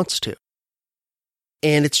anybody he wants to.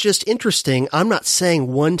 And it's just interesting. I'm not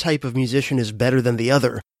saying one type of musician is better than the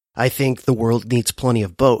other. I think the world needs plenty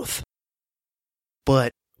of both.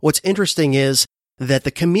 But what's interesting is that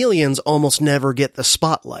the chameleons almost never get the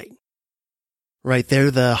spotlight. Right?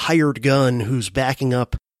 They're the hired gun who's backing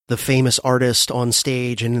up the famous artist on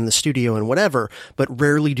stage and in the studio and whatever, but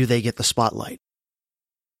rarely do they get the spotlight.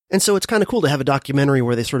 And so it's kind of cool to have a documentary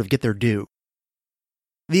where they sort of get their due.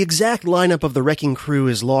 The exact lineup of the Wrecking Crew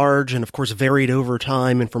is large and of course varied over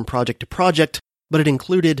time and from project to project, but it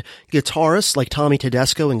included guitarists like Tommy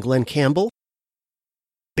Tedesco and Glenn Campbell,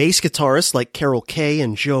 bass guitarists like Carol Kaye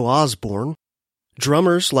and Joe Osborne,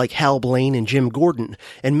 drummers like Hal Blaine and Jim Gordon,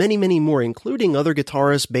 and many, many more, including other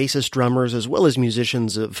guitarists, bassists, drummers, as well as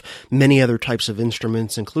musicians of many other types of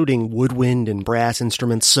instruments, including woodwind and brass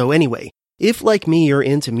instruments. So anyway, if like me you're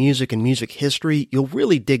into music and music history, you'll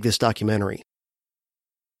really dig this documentary.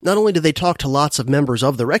 Not only do they talk to lots of members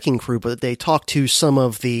of the Wrecking Crew, but they talk to some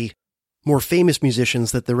of the more famous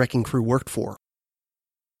musicians that the Wrecking Crew worked for.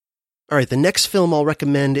 All right, the next film I'll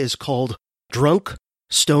recommend is called Drunk,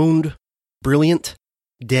 Stoned, Brilliant,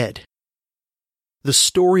 Dead. The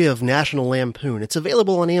Story of National Lampoon. It's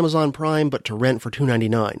available on Amazon Prime, but to rent for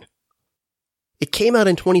 $2.99. It came out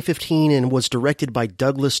in 2015 and was directed by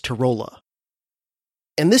Douglas Tirola.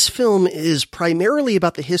 And this film is primarily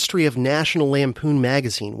about the history of National Lampoon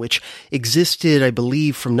magazine, which existed, I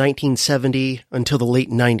believe, from 1970 until the late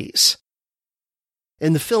 90s.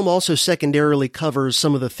 And the film also secondarily covers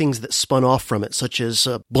some of the things that spun off from it, such as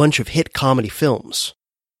a bunch of hit comedy films.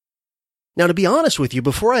 Now, to be honest with you,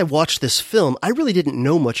 before I watched this film, I really didn't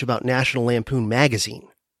know much about National Lampoon magazine.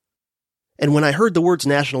 And when I heard the words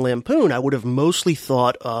National Lampoon, I would have mostly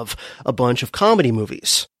thought of a bunch of comedy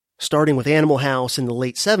movies, starting with Animal House in the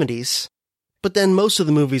late 70s, but then most of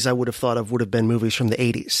the movies I would have thought of would have been movies from the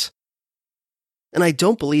 80s. And I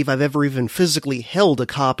don't believe I've ever even physically held a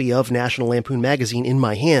copy of National Lampoon magazine in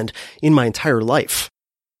my hand in my entire life.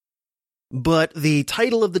 But the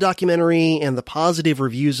title of the documentary and the positive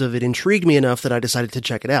reviews of it intrigued me enough that I decided to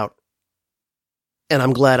check it out. And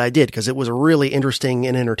I'm glad I did, because it was really interesting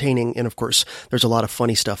and entertaining, and of course, there's a lot of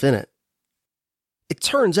funny stuff in it. It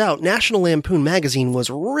turns out National Lampoon magazine was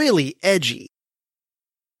really edgy,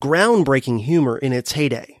 groundbreaking humor in its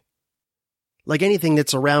heyday. Like anything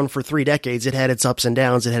that's around for 3 decades, it had its ups and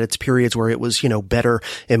downs. It had its periods where it was, better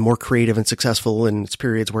and more creative and successful, and its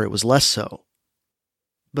periods where it was less so.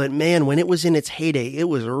 But man, when it was in its heyday, it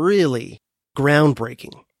was really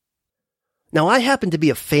groundbreaking. Now, I happen to be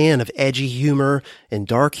a fan of edgy humor and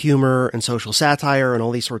dark humor and social satire and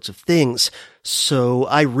all these sorts of things, so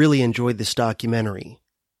I really enjoyed this documentary.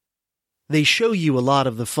 They show you a lot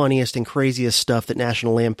of the funniest and craziest stuff that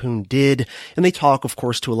National Lampoon did, and they talk, of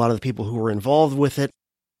course, to a lot of the people who were involved with it,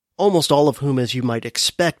 almost all of whom, as you might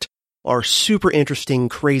expect, are super interesting,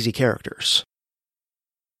 crazy characters.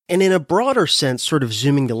 And in a broader sense, sort of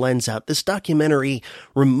zooming the lens out, this documentary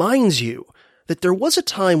reminds you that there was a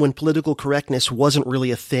time when political correctness wasn't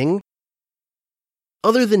really a thing,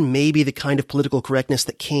 other than maybe the kind of political correctness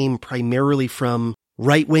that came primarily from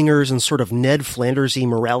right-wingers and sort of Ned Flanders-y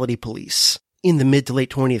morality police in the mid to late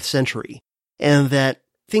 20th century, and that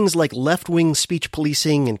things like left-wing speech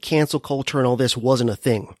policing and cancel culture and all this wasn't a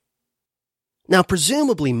thing. Now,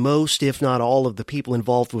 presumably most, if not all, of the people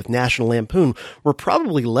involved with National Lampoon were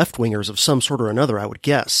probably left-wingers of some sort or another, I would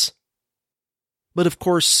guess. But of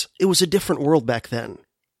course, it was a different world back then.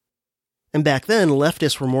 And back then,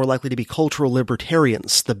 leftists were more likely to be cultural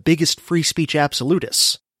libertarians, the biggest free speech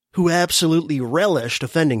absolutists, who absolutely relished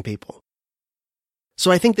offending people.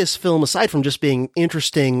 So I think this film, aside from just being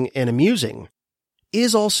interesting and amusing,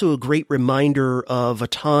 is also a great reminder of a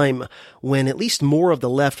time when at least more of the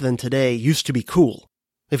left than today used to be cool,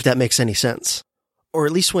 if that makes any sense. Or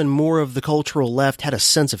at least when more of the cultural left had a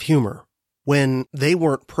sense of humor. When they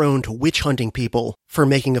weren't prone to witch-hunting people for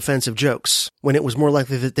making offensive jokes, when it was more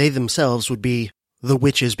likely that they themselves would be the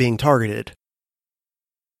witches being targeted.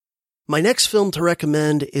 My next film to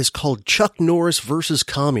recommend is called Chuck Norris vs.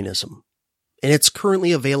 Communism, and it's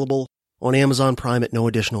currently available on Amazon Prime at no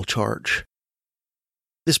additional charge.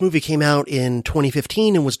 This movie came out in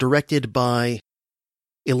 2015 and was directed by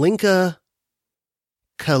Ilinka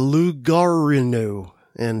Kalugarinu,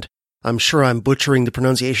 and I'm sure I'm butchering the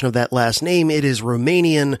pronunciation of that last name. It is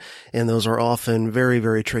Romanian, and those are often very,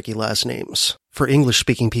 very tricky last names, for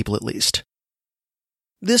English-speaking people at least.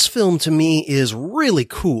 This film, to me, is really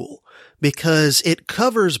cool, because it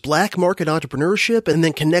covers black market entrepreneurship and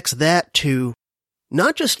then connects that to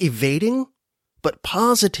not just evading, but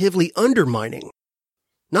positively undermining,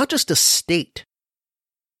 not just a state,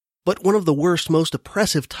 but one of the worst, most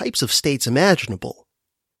oppressive types of states imaginable,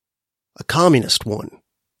 a communist one.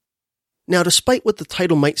 Now, despite what the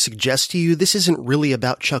title might suggest to you, this isn't really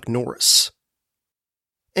about Chuck Norris.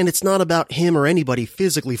 And it's not about him or anybody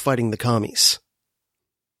physically fighting the commies.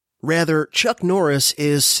 Rather, Chuck Norris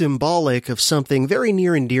is symbolic of something very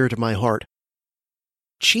near and dear to my heart.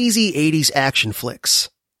 Cheesy 80s action flicks.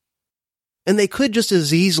 And they could just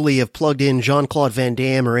as easily have plugged in Jean-Claude Van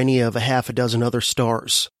Damme or any of a half a dozen other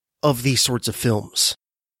stars of these sorts of films.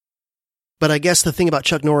 But I guess the thing about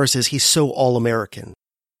Chuck Norris is he's so all-American.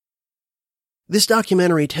 This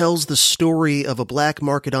documentary tells the story of a black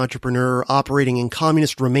market entrepreneur operating in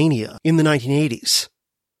communist Romania in the 1980s,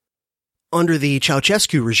 under the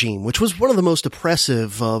Ceausescu regime, which was one of the most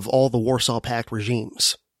oppressive of all the Warsaw Pact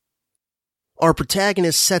regimes. Our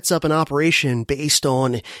protagonist sets up an operation based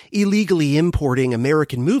on illegally importing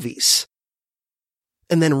American movies,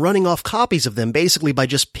 and then running off copies of them basically by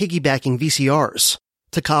just piggybacking VCRs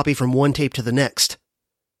to copy from one tape to the next.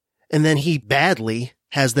 And then he badly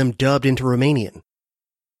has them dubbed into Romanian.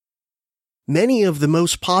 Many of the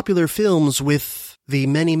most popular films with the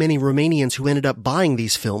many, many Romanians who ended up buying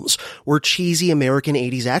these films were cheesy American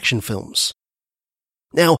 80s action films.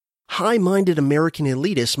 Now, high-minded American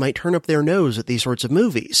elitists might turn up their nose at these sorts of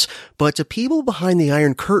movies, but to people behind the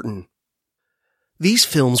Iron Curtain, these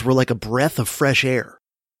films were like a breath of fresh air.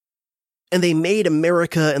 And they made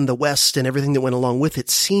America and the West and everything that went along with it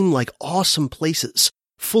seem like awesome places,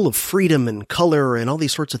 full of freedom and color and all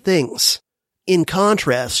these sorts of things, in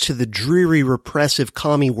contrast to the dreary, repressive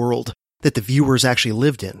commie world that the viewers actually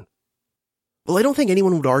lived in. Well, I don't think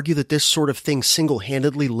anyone would argue that this sort of thing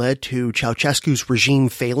single-handedly led to Ceausescu's regime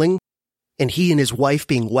failing and he and his wife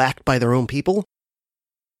being whacked by their own people.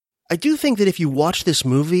 I do think that if you watch this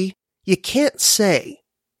movie, you can't say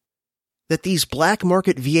that these black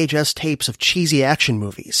market VHS tapes of cheesy action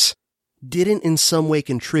movies didn't in some way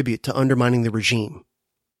contribute to undermining the regime.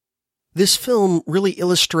 This film really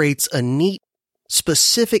illustrates a neat,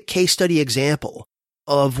 specific case study example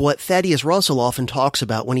of what Thaddeus Russell often talks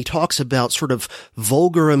about when he talks about sort of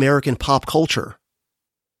vulgar American pop culture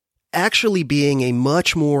actually being a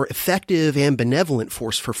much more effective and benevolent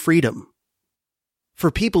force for freedom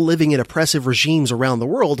for people living in oppressive regimes around the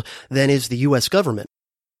world than is the U.S. government,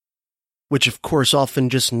 which of course often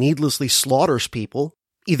just needlessly slaughters people,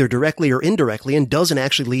 either directly or indirectly, and doesn't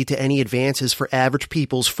actually lead to any advances for average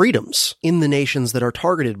people's freedoms in the nations that are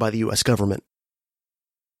targeted by the U.S. government.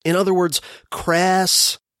 In other words,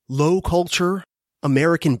 crass, low culture,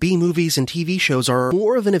 American B-movies and TV shows are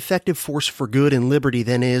more of an effective force for good and liberty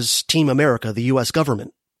than is Team America, the U.S.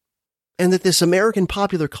 government. And that this American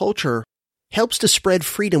popular culture helps to spread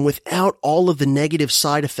freedom without all of the negative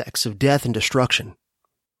side effects of death and destruction.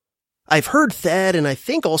 I've heard Thad and I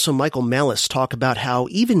think also Michael Malice talk about how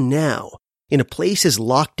even now, in a place as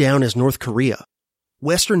locked down as North Korea,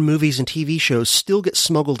 Western movies and TV shows still get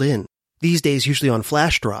smuggled in, these days usually on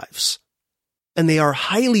flash drives. And they are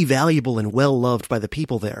highly valuable and well-loved by the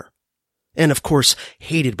people there. And of course,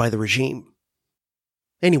 hated by the regime.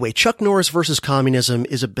 Anyway, Chuck Norris vs. Communism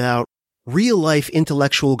is about real-life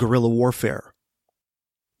intellectual guerrilla warfare,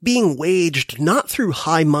 being waged not through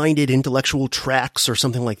high-minded intellectual tracks or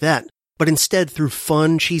something like that, but instead through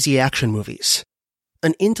fun, cheesy action movies.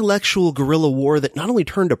 An intellectual guerrilla war that not only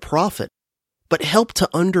turned a profit, but helped to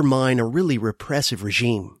undermine a really repressive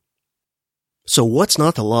regime. So what's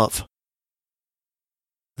not to love?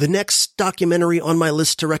 The next documentary on my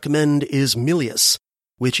list to recommend is Milius,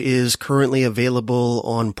 which is currently available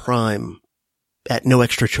on Prime at no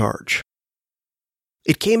extra charge.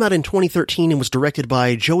 It came out in 2013 and was directed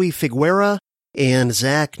by Joey Figueroa and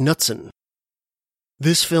Zach Knutson.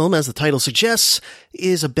 This film, as the title suggests,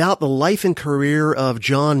 is about the life and career of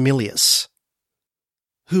John Milius,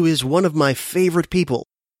 who is one of my favorite people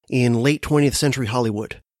in late 20th century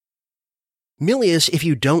Hollywood. Milius, if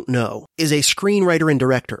you don't know, is a screenwriter and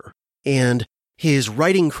director, and his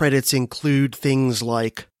writing credits include things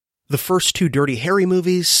like the first two Dirty Harry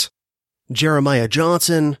movies, Jeremiah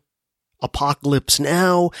Johnson, Apocalypse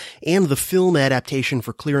Now, and the film adaptation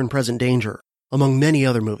for Clear and Present Danger, among many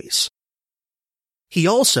other movies. He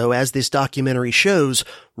also, as this documentary shows,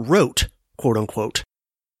 wrote, quote-unquote,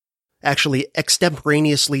 actually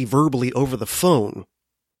extemporaneously verbally over the phone,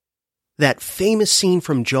 that famous scene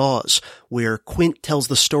from Jaws where Quint tells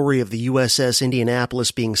the story of the USS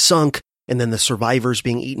Indianapolis being sunk and then the survivors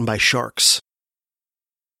being eaten by sharks.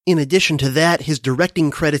 In addition to that, his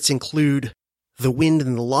directing credits include The Wind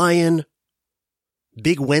and the Lion,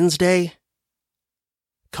 Big Wednesday,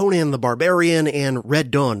 Conan the Barbarian, and Red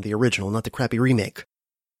Dawn, the original, not the crappy remake.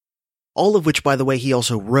 All of which, by the way, he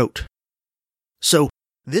also wrote. So,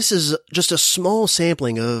 this is just a small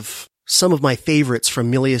sampling of some of my favorites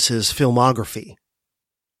from Milius's filmography.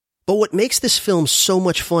 But what makes this film so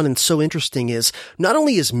much fun and so interesting is, not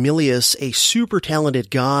only is Milius a super talented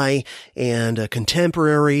guy and a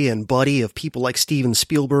contemporary and buddy of people like Steven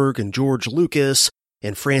Spielberg and George Lucas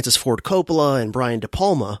and Francis Ford Coppola and Brian De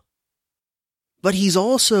Palma, but he's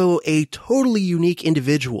also a totally unique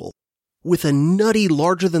individual with a nutty,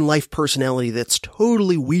 larger-than-life personality that's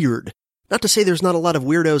totally weird. Not to say there's not a lot of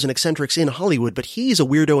weirdos and eccentrics in Hollywood, but he's a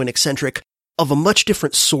weirdo and eccentric of a much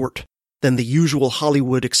different sort than the usual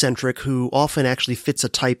Hollywood eccentric who often actually fits a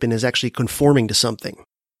type and is actually conforming to something.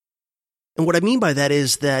 And what I mean by that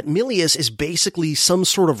is that Milius is basically some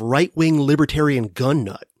sort of right-wing libertarian gun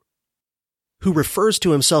nut who refers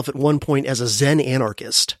to himself at one point as a Zen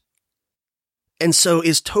anarchist, and so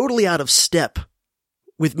is totally out of step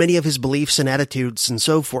with many of his beliefs and attitudes and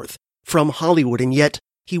so forth from Hollywood, and yet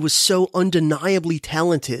he was so undeniably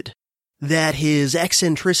talented that his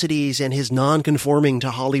eccentricities and his non-conforming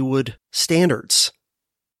to Hollywood standards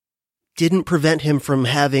didn't prevent him from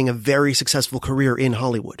having a very successful career in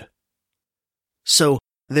Hollywood. So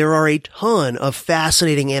there are a ton of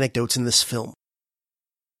fascinating anecdotes in this film.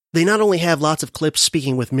 They not only have lots of clips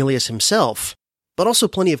speaking with Milius himself, but also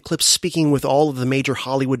plenty of clips speaking with all of the major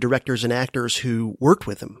Hollywood directors and actors who worked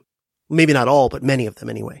with him. Maybe not all, but many of them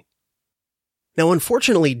anyway. Now,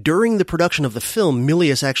 unfortunately, during the production of the film,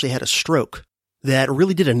 Milius actually had a stroke that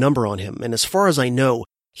really did a number on him, and as far as I know,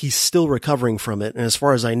 he's still recovering from it, and as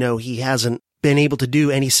far as I know, he hasn't been able to do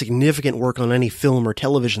any significant work on any film or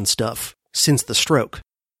television stuff since the stroke.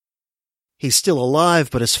 He's still alive,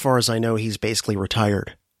 but as far as I know, he's basically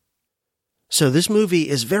retired. So this movie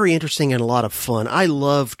is very interesting and a lot of fun. I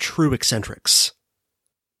love true eccentrics.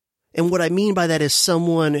 And what I mean by that is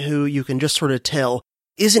someone who you can just sort of tell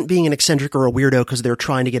isn't being an eccentric or a weirdo because they're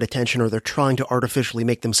trying to get attention or they're trying to artificially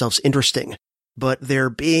make themselves interesting, but they're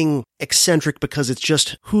being eccentric because it's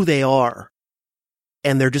just who they are,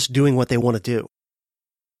 and they're just doing what they want to do.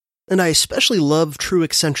 And I especially love true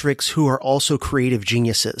eccentrics who are also creative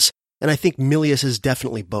geniuses, and I think Milius is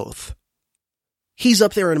definitely both. He's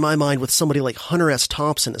up there in my mind with somebody like Hunter S.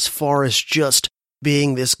 Thompson as far as just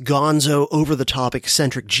being this gonzo, over-the-top,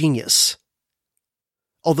 eccentric genius.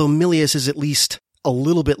 Although Milius is at least a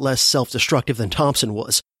little bit less self-destructive than Thompson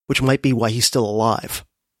was, which might be why he's still alive.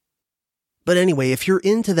 But anyway, if you're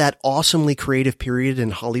into that awesomely creative period in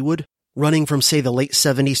Hollywood, running from, say, the late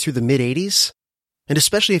 70s through the mid-80s, and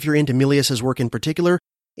especially if you're into Milius's work in particular,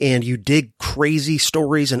 and you dig crazy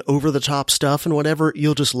stories and over-the-top stuff and whatever,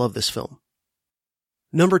 you'll just love this film.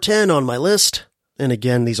 Number 10 on my list, and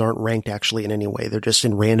again, these aren't ranked actually in any way, they're just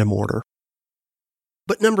in random order.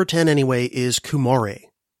 But number 10 anyway is Kumare,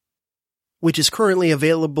 which is currently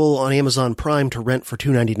available on Amazon Prime to rent for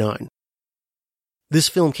 $2.99. This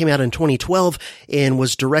film came out in 2012 and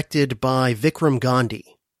was directed by Vikram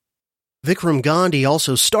Gandhi. Vikram Gandhi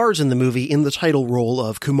also stars in the movie in the title role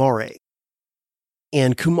of Kumare.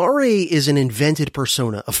 And Kumare is an invented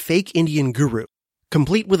persona, a fake Indian guru,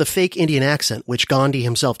 complete with a fake Indian accent, which Gandhi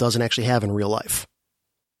himself doesn't actually have in real life.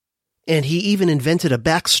 And he even invented a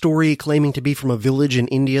backstory claiming to be from a village in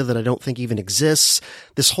India that I don't think even exists.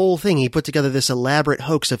 This whole thing, he put together this elaborate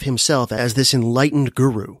hoax of himself as this enlightened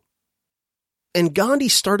guru. And Gandhi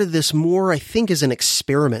started this more, I think, as an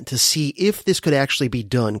experiment to see if this could actually be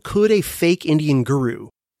done. Could a fake Indian guru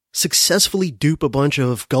successfully dupe a bunch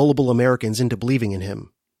of gullible Americans into believing in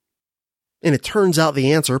him? And it turns out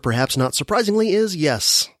the answer, perhaps not surprisingly, is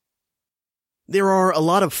yes. There are a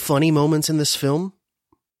lot of funny moments in this film,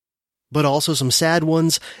 but also some sad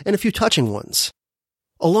ones and a few touching ones.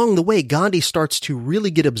 Along the way, Gandhi starts to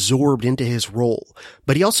really get absorbed into his role,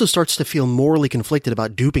 but he also starts to feel morally conflicted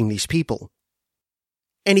about duping these people.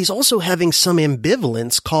 And he's also having some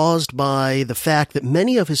ambivalence caused by the fact that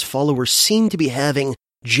many of his followers seem to be having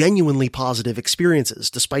genuinely positive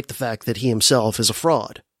experiences, despite the fact that he himself is a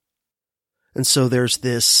fraud. And so there's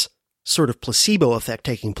this sort of placebo effect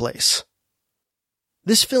taking place.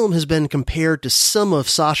 This film has been compared to some of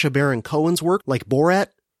Sacha Baron Cohen's work, like Borat,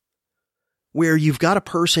 where you've got a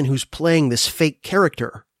person who's playing this fake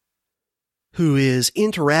character who is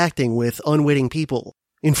interacting with unwitting people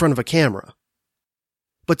in front of a camera.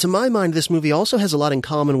 But to my mind, this movie also has a lot in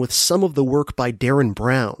common with some of the work by Darren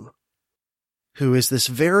Brown, who is this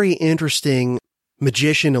very interesting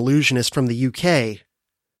magician illusionist from the UK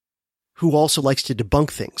who also likes to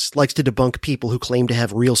debunk things, likes to debunk people who claim to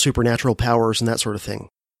have real supernatural powers and that sort of thing.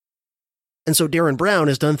 And so Darren Brown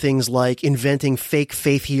has done things like inventing fake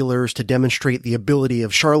faith healers to demonstrate the ability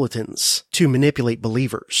of charlatans to manipulate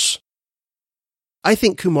believers. I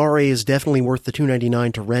think Kumare is definitely worth the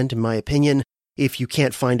 $2.99 to rent, in my opinion, if you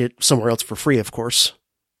can't find it somewhere else for free, of course.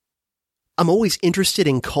 I'm always interested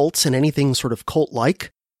in cults and anything sort of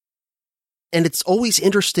cult-like, and it's always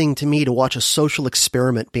interesting to me to watch a social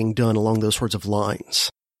experiment being done along those sorts of lines.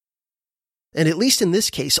 And at least in this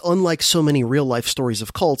case, unlike so many real-life stories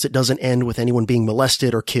of cults, it doesn't end with anyone being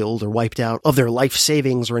molested or killed or wiped out of their life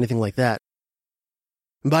savings or anything like that.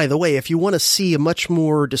 By the way, if you want to see a much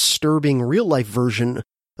more disturbing real-life version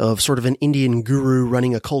of sort of an Indian guru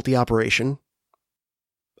running a culty operation,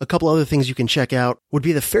 a couple other things you can check out would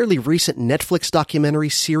be the fairly recent Netflix documentary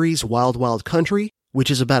series Wild Wild Country, which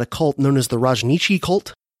is about a cult known as the Rajneeshi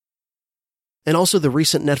cult, and also the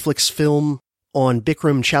recent Netflix film on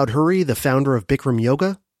Bikram Choudhury, the founder of Bikram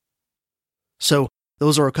Yoga. So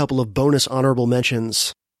those are a couple of bonus honorable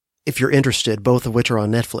mentions if you're interested, both of which are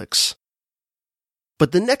on Netflix.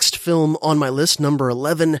 But the next film on my list, number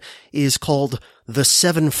 11, is called The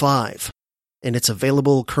 7-5, and it's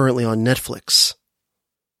available currently on Netflix.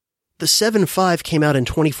 The 7-5 came out in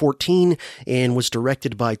 2014 and was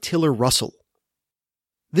directed by Tiller Russell.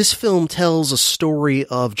 This film tells a story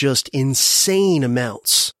of just insane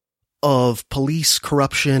amounts of police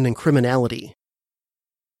corruption and criminality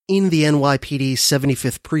in the NYPD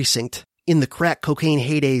 75th Precinct in the crack cocaine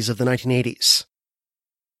heydays of the 1980s.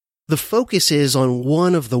 The focus is on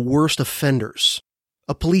one of the worst offenders,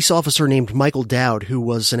 a police officer named Michael Dowd, who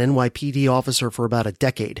was an NYPD officer for about a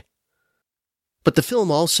decade. But the film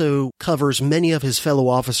also covers many of his fellow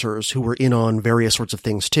officers who were in on various sorts of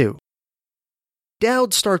things too.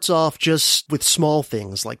 Dowd starts off just with small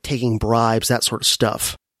things like taking bribes, that sort of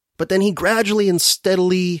stuff. But then he gradually and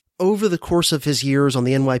steadily, over the course of his years on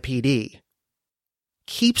the NYPD,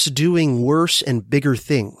 keeps doing worse and bigger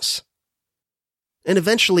things. And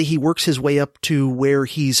eventually he works his way up to where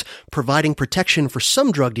he's providing protection for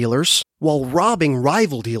some drug dealers while robbing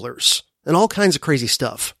rival dealers and all kinds of crazy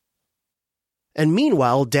stuff. And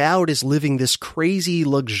meanwhile, Dowd is living this crazy,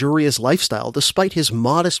 luxurious lifestyle despite his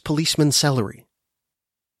modest policeman's salary.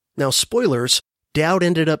 Now, spoilers, Dowd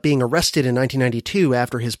ended up being arrested in 1992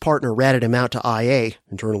 after his partner ratted him out to IA,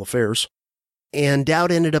 Internal Affairs, and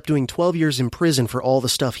Dowd ended up doing 12 years in prison for all the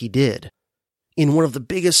stuff he did, in one of the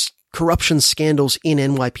biggest corruption scandals in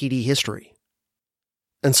NYPD history.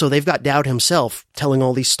 And so they've got Dowd himself telling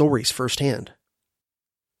all these stories firsthand.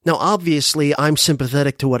 Now, obviously, I'm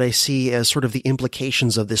sympathetic to what I see as sort of the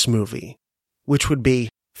implications of this movie, which would be,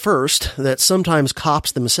 first, that sometimes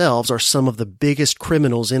cops themselves are some of the biggest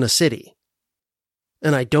criminals in a city.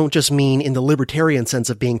 And I don't just mean in the libertarian sense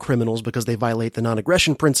of being criminals because they violate the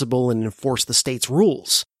non-aggression principle and enforce the state's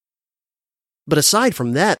rules. But aside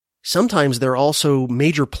from that, sometimes they're also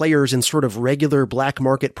major players in sort of regular black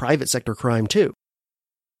market private sector crime too.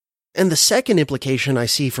 And the second implication I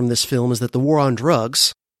see from this film is that the war on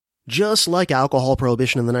drugs, just like alcohol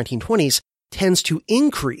prohibition in the 1920s, tends to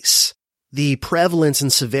increase the prevalence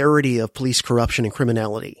and severity of police corruption and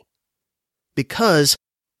criminality. Because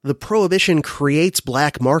the prohibition creates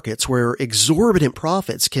black markets where exorbitant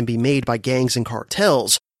profits can be made by gangs and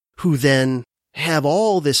cartels, who then have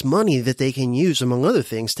all this money that they can use, among other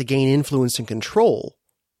things, to gain influence and control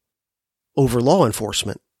over law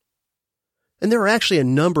enforcement. And there are actually a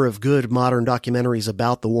number of good modern documentaries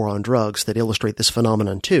about the war on drugs that illustrate this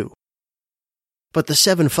phenomenon too. But the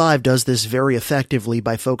 7.5 does this very effectively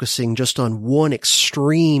by focusing just on one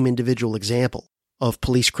extreme individual example of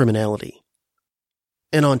police criminality.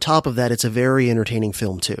 And on top of that, it's a very entertaining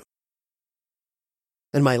film too.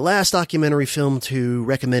 And my last documentary film to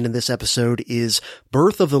recommend in this episode is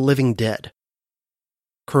Birth of the Living Dead,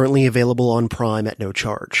 currently available on Prime at no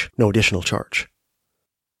additional charge.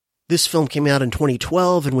 This film came out in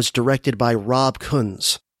 2012 and was directed by Rob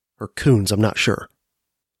Coons, I'm not sure.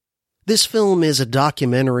 This film is a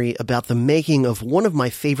documentary about the making of one of my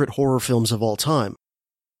favorite horror films of all time.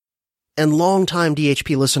 And longtime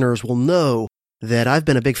DHP listeners will know that I've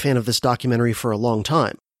been a big fan of this documentary for a long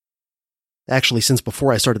time. Actually, since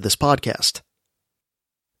before I started this podcast.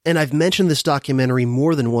 And I've mentioned this documentary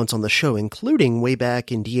more than once on the show, including way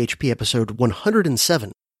back in DHP episode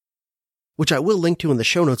 107, which I will link to in the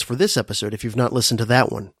show notes for this episode if you've not listened to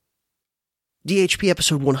that one. DHP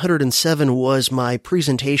episode 107 was my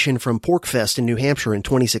presentation from PorcFest in New Hampshire in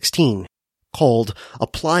 2016, called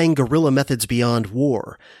Applying Guerrilla Methods Beyond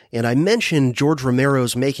War, and I mentioned George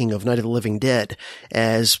Romero's making of Night of the Living Dead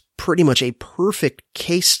as pretty much a perfect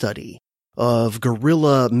case study of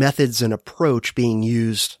guerrilla methods and approach being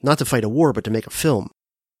used not to fight a war but to make a film.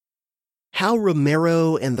 How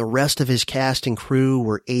Romero and the rest of his cast and crew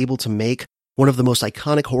were able to make one of the most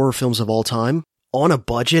iconic horror films of all time on a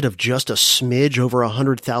budget of just a smidge over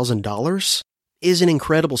 $100,000 is an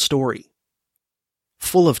incredible story,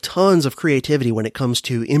 full of tons of creativity when it comes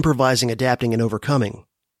to improvising, adapting, and overcoming.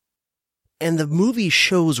 And the movie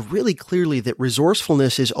shows really clearly that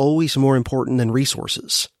resourcefulness is always more important than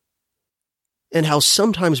resources, and how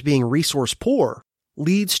sometimes being resource poor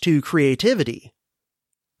leads to creativity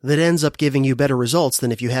that ends up giving you better results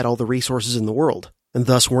than if you had all the resources in the world, and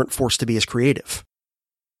thus weren't forced to be as creative.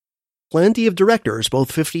 Plenty of directors,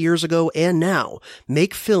 both 50 years ago and now,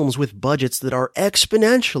 make films with budgets that are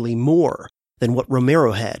exponentially more than what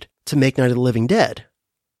Romero had to make Night of the Living Dead.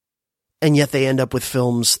 And yet they end up with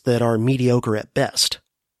films that are mediocre at best.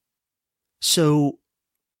 So,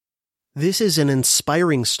 this is an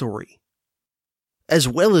inspiring story, as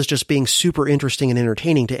well as just being super interesting and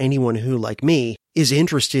entertaining to anyone who, like me, is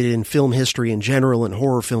interested in film history in general and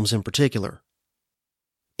horror films in particular.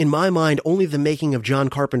 In my mind, only the making of John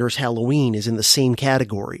Carpenter's Halloween is in the same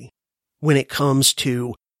category when it comes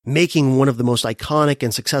to making one of the most iconic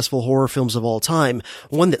and successful horror films of all time,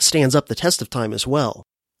 one that stands up the test of time as well,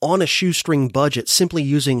 on a shoestring budget, simply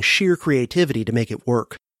using sheer creativity to make it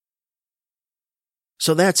work.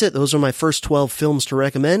 So that's it. Those are my first 12 films to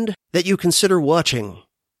recommend that you consider watching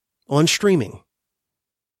on streaming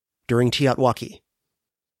during TEOTWAWKI.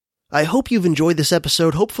 I hope you've enjoyed this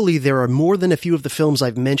episode. Hopefully there are more than a few of the films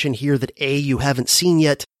I've mentioned here that A, you haven't seen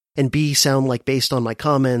yet, and B, sound like, based on my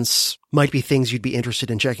comments, might be things you'd be interested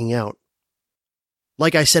in checking out.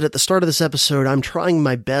 Like I said at the start of this episode, I'm trying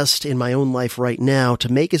my best in my own life right now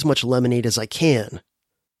to make as much lemonade as I can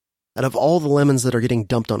out of all the lemons that are getting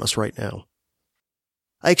dumped on us right now.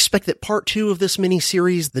 I expect that part 2 of this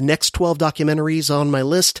mini-series, the next 12 documentaries on my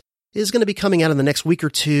list, is going to be coming out in the next week or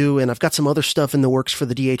two, and I've got some other stuff in the works for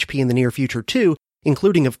the DHP in the near future too,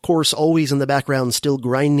 including, of course, always in the background still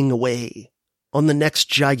grinding away on the next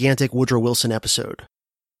gigantic Woodrow Wilson episode.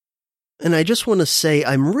 And I just want to say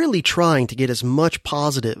I'm really trying to get as much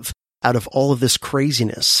positive out of all of this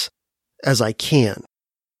craziness as I can.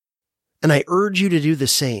 And I urge you to do the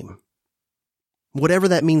same. Whatever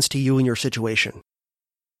that means to you in your situation.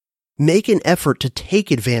 Make an effort to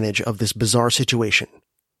take advantage of this bizarre situation.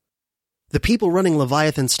 The people running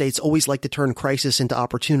Leviathan states always like to turn crisis into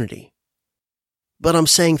opportunity. But I'm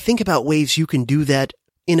saying think about ways you can do that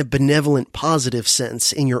in a benevolent, positive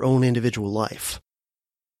sense in your own individual life.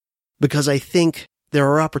 Because I think there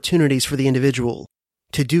are opportunities for the individual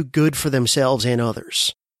to do good for themselves and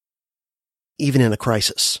others, even in a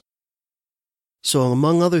crisis. So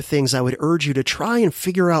among other things, I would urge you to try and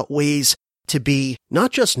figure out ways to be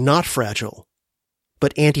not just not fragile,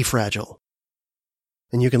 but anti-fragile.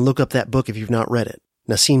 And you can look up that book if you've not read it.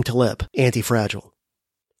 Nassim Taleb, Anti-Fragile.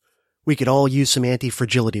 We could all use some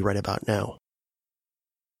anti-fragility right about now.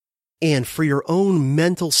 And for your own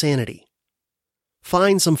mental sanity,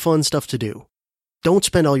 find some fun stuff to do. Don't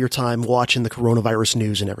spend all your time watching the coronavirus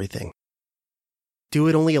news and everything. Do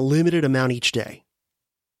it only a limited amount each day.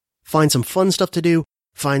 Find some fun stuff to do.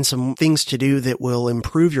 Find some things to do that will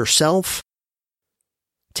improve yourself.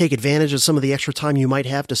 Take advantage of some of the extra time you might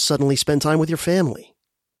have to suddenly spend time with your family.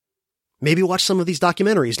 Maybe watch some of these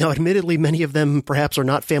documentaries. Now, admittedly, many of them perhaps are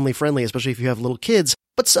not family-friendly, especially if you have little kids,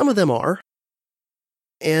 but some of them are.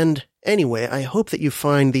 And anyway, I hope that you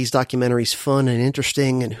find these documentaries fun and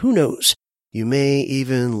interesting, and who knows, you may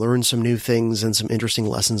even learn some new things and some interesting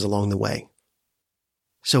lessons along the way.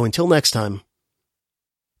 So until next time,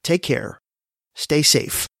 take care, stay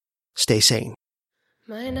safe, stay sane.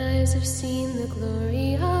 Mine eyes have seen the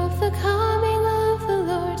glory of the coming of the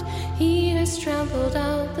Lord. He has trampled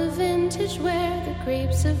out the vintage where the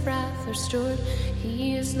grapes of wrath are stored.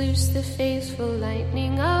 He has loosed the faithful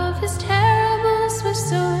lightning of his terrible swift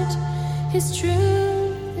sword. His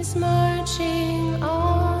truth is marching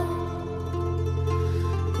on.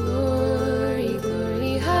 Glory,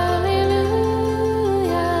 glory, hallelujah.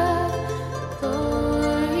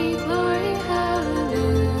 Glory, glory,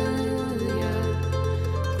 hallelujah.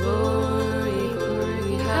 Glory,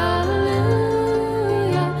 glory,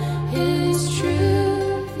 hallelujah. His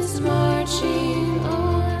truth is marching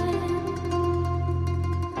on.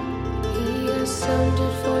 He has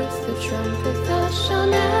sounded forth the trumpet that shall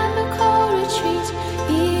never call retreat.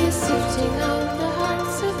 He is sifting out the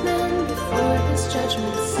hearts of men before his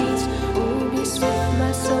judgment seat. Oh, be swift,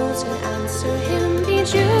 my soul, to answer him. Be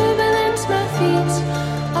jubilant, my feet.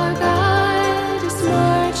 Our God is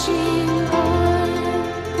marching on.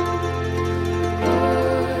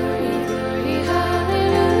 Glory, glory,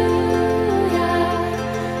 hallelujah.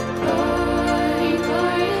 Glory,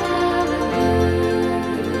 glory, hallelujah.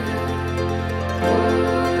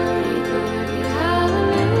 Glory, glory,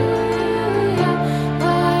 hallelujah.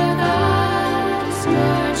 Our God is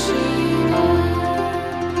marching on.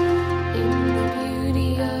 In the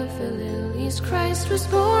beauty of the lilies, Christ was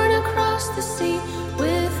born across the sea,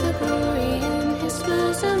 with the glory in his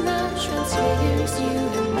bosom that transfigures you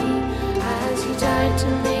and me. As he died to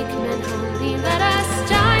make men holy, let us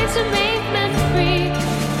die to make men free.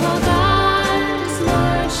 While God is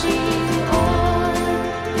marching on.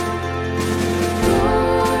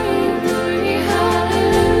 Glory, glory,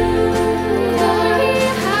 hallelujah. Glory,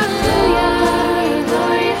 hallelujah.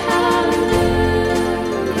 Glory, hallelujah.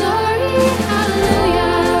 Glory,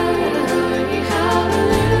 hallelujah.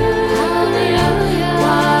 Glory, hallelujah.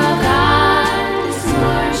 While God is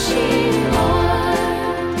marching on.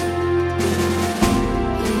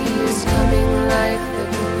 He is coming like the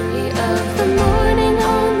glory of the morning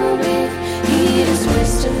on the wave. He is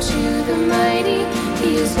wisdom to the mighty. He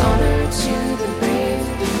is honor to the brave.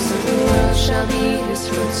 So the world shall be his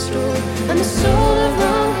footstool, and the soul of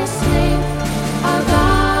wrong his slave. Our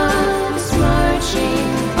God is marching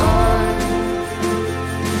on.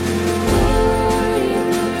 Glory,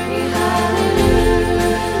 glory,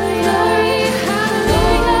 hallelujah. Glory,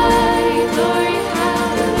 hallelujah. Glory,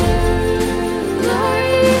 hallelujah.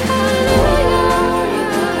 Glory, hallelujah.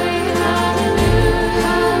 Glory, hallelujah.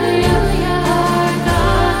 Hallelujah. Our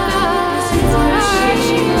God is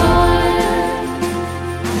marching on.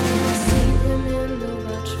 I see them in the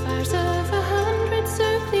watchfires of 100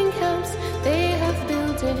 circling camps. They have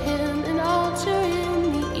builded him an altar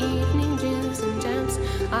in the evening dews and damps.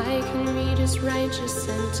 I can read his righteous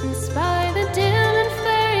sentence by the dim and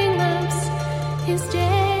flaring lamps. His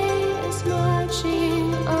day is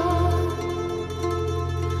marching on.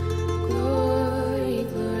 Glory,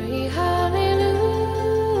 glory, hallelujah.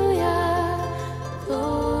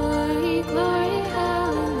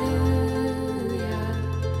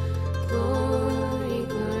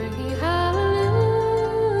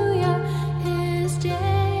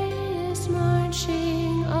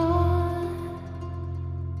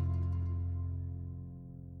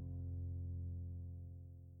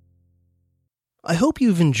 I hope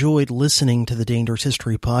you've enjoyed listening to the Dangerous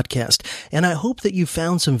History podcast, and I hope that you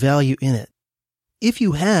found some value in it. If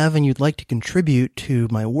you have and you'd like to contribute to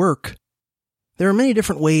my work, there are many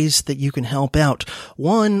different ways that you can help out.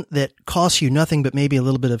 One that costs you nothing but maybe a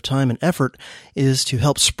little bit of time and effort is to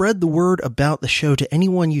help spread the word about the show to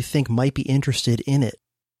anyone you think might be interested in it.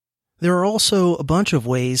 There are also a bunch of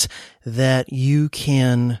ways that you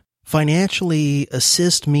can financially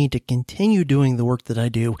assist me to continue doing the work that I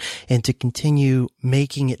do and to continue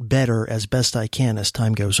making it better as best I can as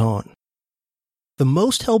time goes on. The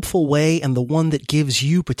most helpful way, and the one that gives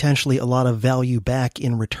you potentially a lot of value back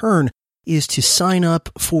in return, is to sign up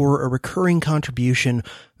for a recurring contribution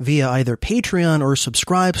via either Patreon or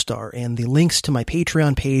Subscribestar, and the links to my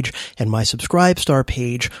Patreon page and my Subscribestar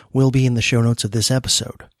page will be in the show notes of this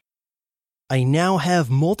episode. I now have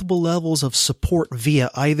multiple levels of support via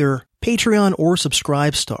either Patreon or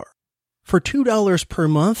Subscribestar. For $2 per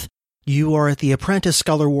month, you are at the Apprentice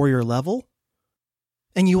Scholar Warrior level,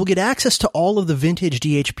 and you will get access to all of the vintage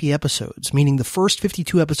DHP episodes, meaning the first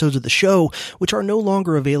 52 episodes of the show, which are no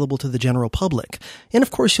longer available to the general public. And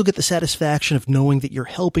of course, you'll get the satisfaction of knowing that you're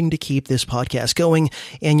helping to keep this podcast going,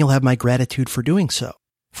 and you'll have my gratitude for doing so.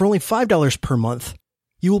 For only $5 per month,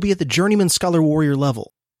 you will be at the Journeyman Scholar Warrior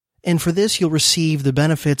level. And for this, you'll receive the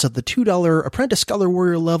benefits of the $2 Apprentice Scholar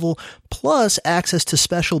Warrior level, plus access to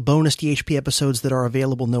special bonus DHP episodes that are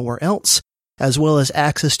available nowhere else, as well as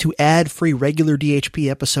access to ad-free regular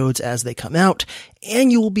DHP episodes as they come out,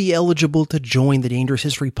 and you will be eligible to join the Dangerous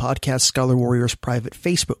History Podcast Scholar Warriors private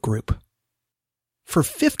Facebook group. For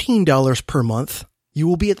 $15 per month, you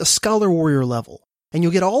will be at the Scholar Warrior level, and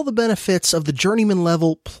you'll get all the benefits of the Journeyman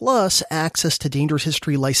level plus access to Dangerous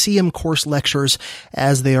History Lyceum course lectures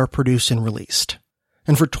as they are produced and released.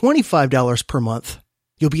 And for $25 per month,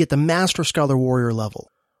 you'll be at the Master Scholar Warrior level,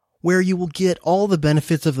 where you will get all the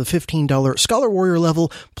benefits of the $15 Scholar Warrior level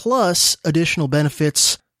plus additional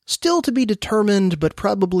benefits still to be determined, but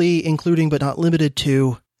probably including but not limited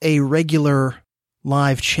to a regular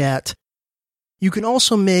live chat. You can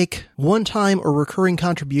also make one-time or recurring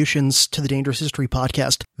contributions to the Dangerous History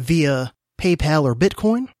podcast via PayPal or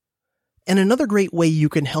Bitcoin. And another great way you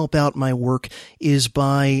can help out my work is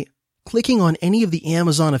by clicking on any of the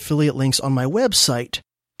Amazon affiliate links on my website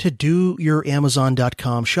to do your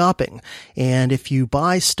Amazon.com shopping. And if you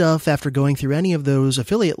buy stuff after going through any of those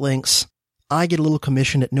affiliate links, I get a little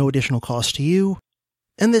commission at no additional cost to you.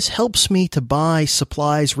 And this helps me to buy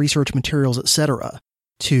supplies, research materials, etc.,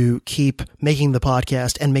 to keep making the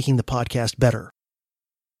podcast and making the podcast better.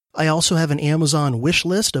 I also have an Amazon wish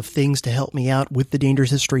list of things to help me out with the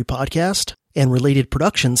Dangerous History podcast and related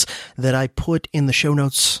productions that I put in the show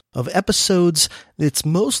notes of episodes. It's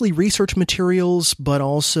mostly research materials, but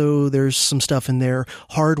also there's some stuff in there,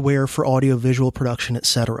 hardware for audio-visual production,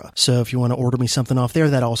 etc. So if you want to order me something off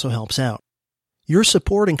there, that also helps out. Your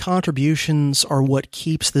support and contributions are what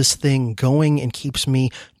keeps this thing going and keeps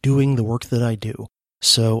me doing the work that I do.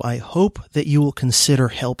 So I hope that you will consider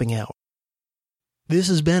helping out. This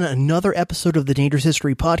has been another episode of the Dangerous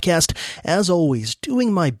History Podcast. As always,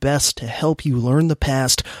 doing my best to help you learn the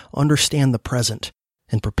past, understand the present,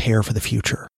 and prepare for the future.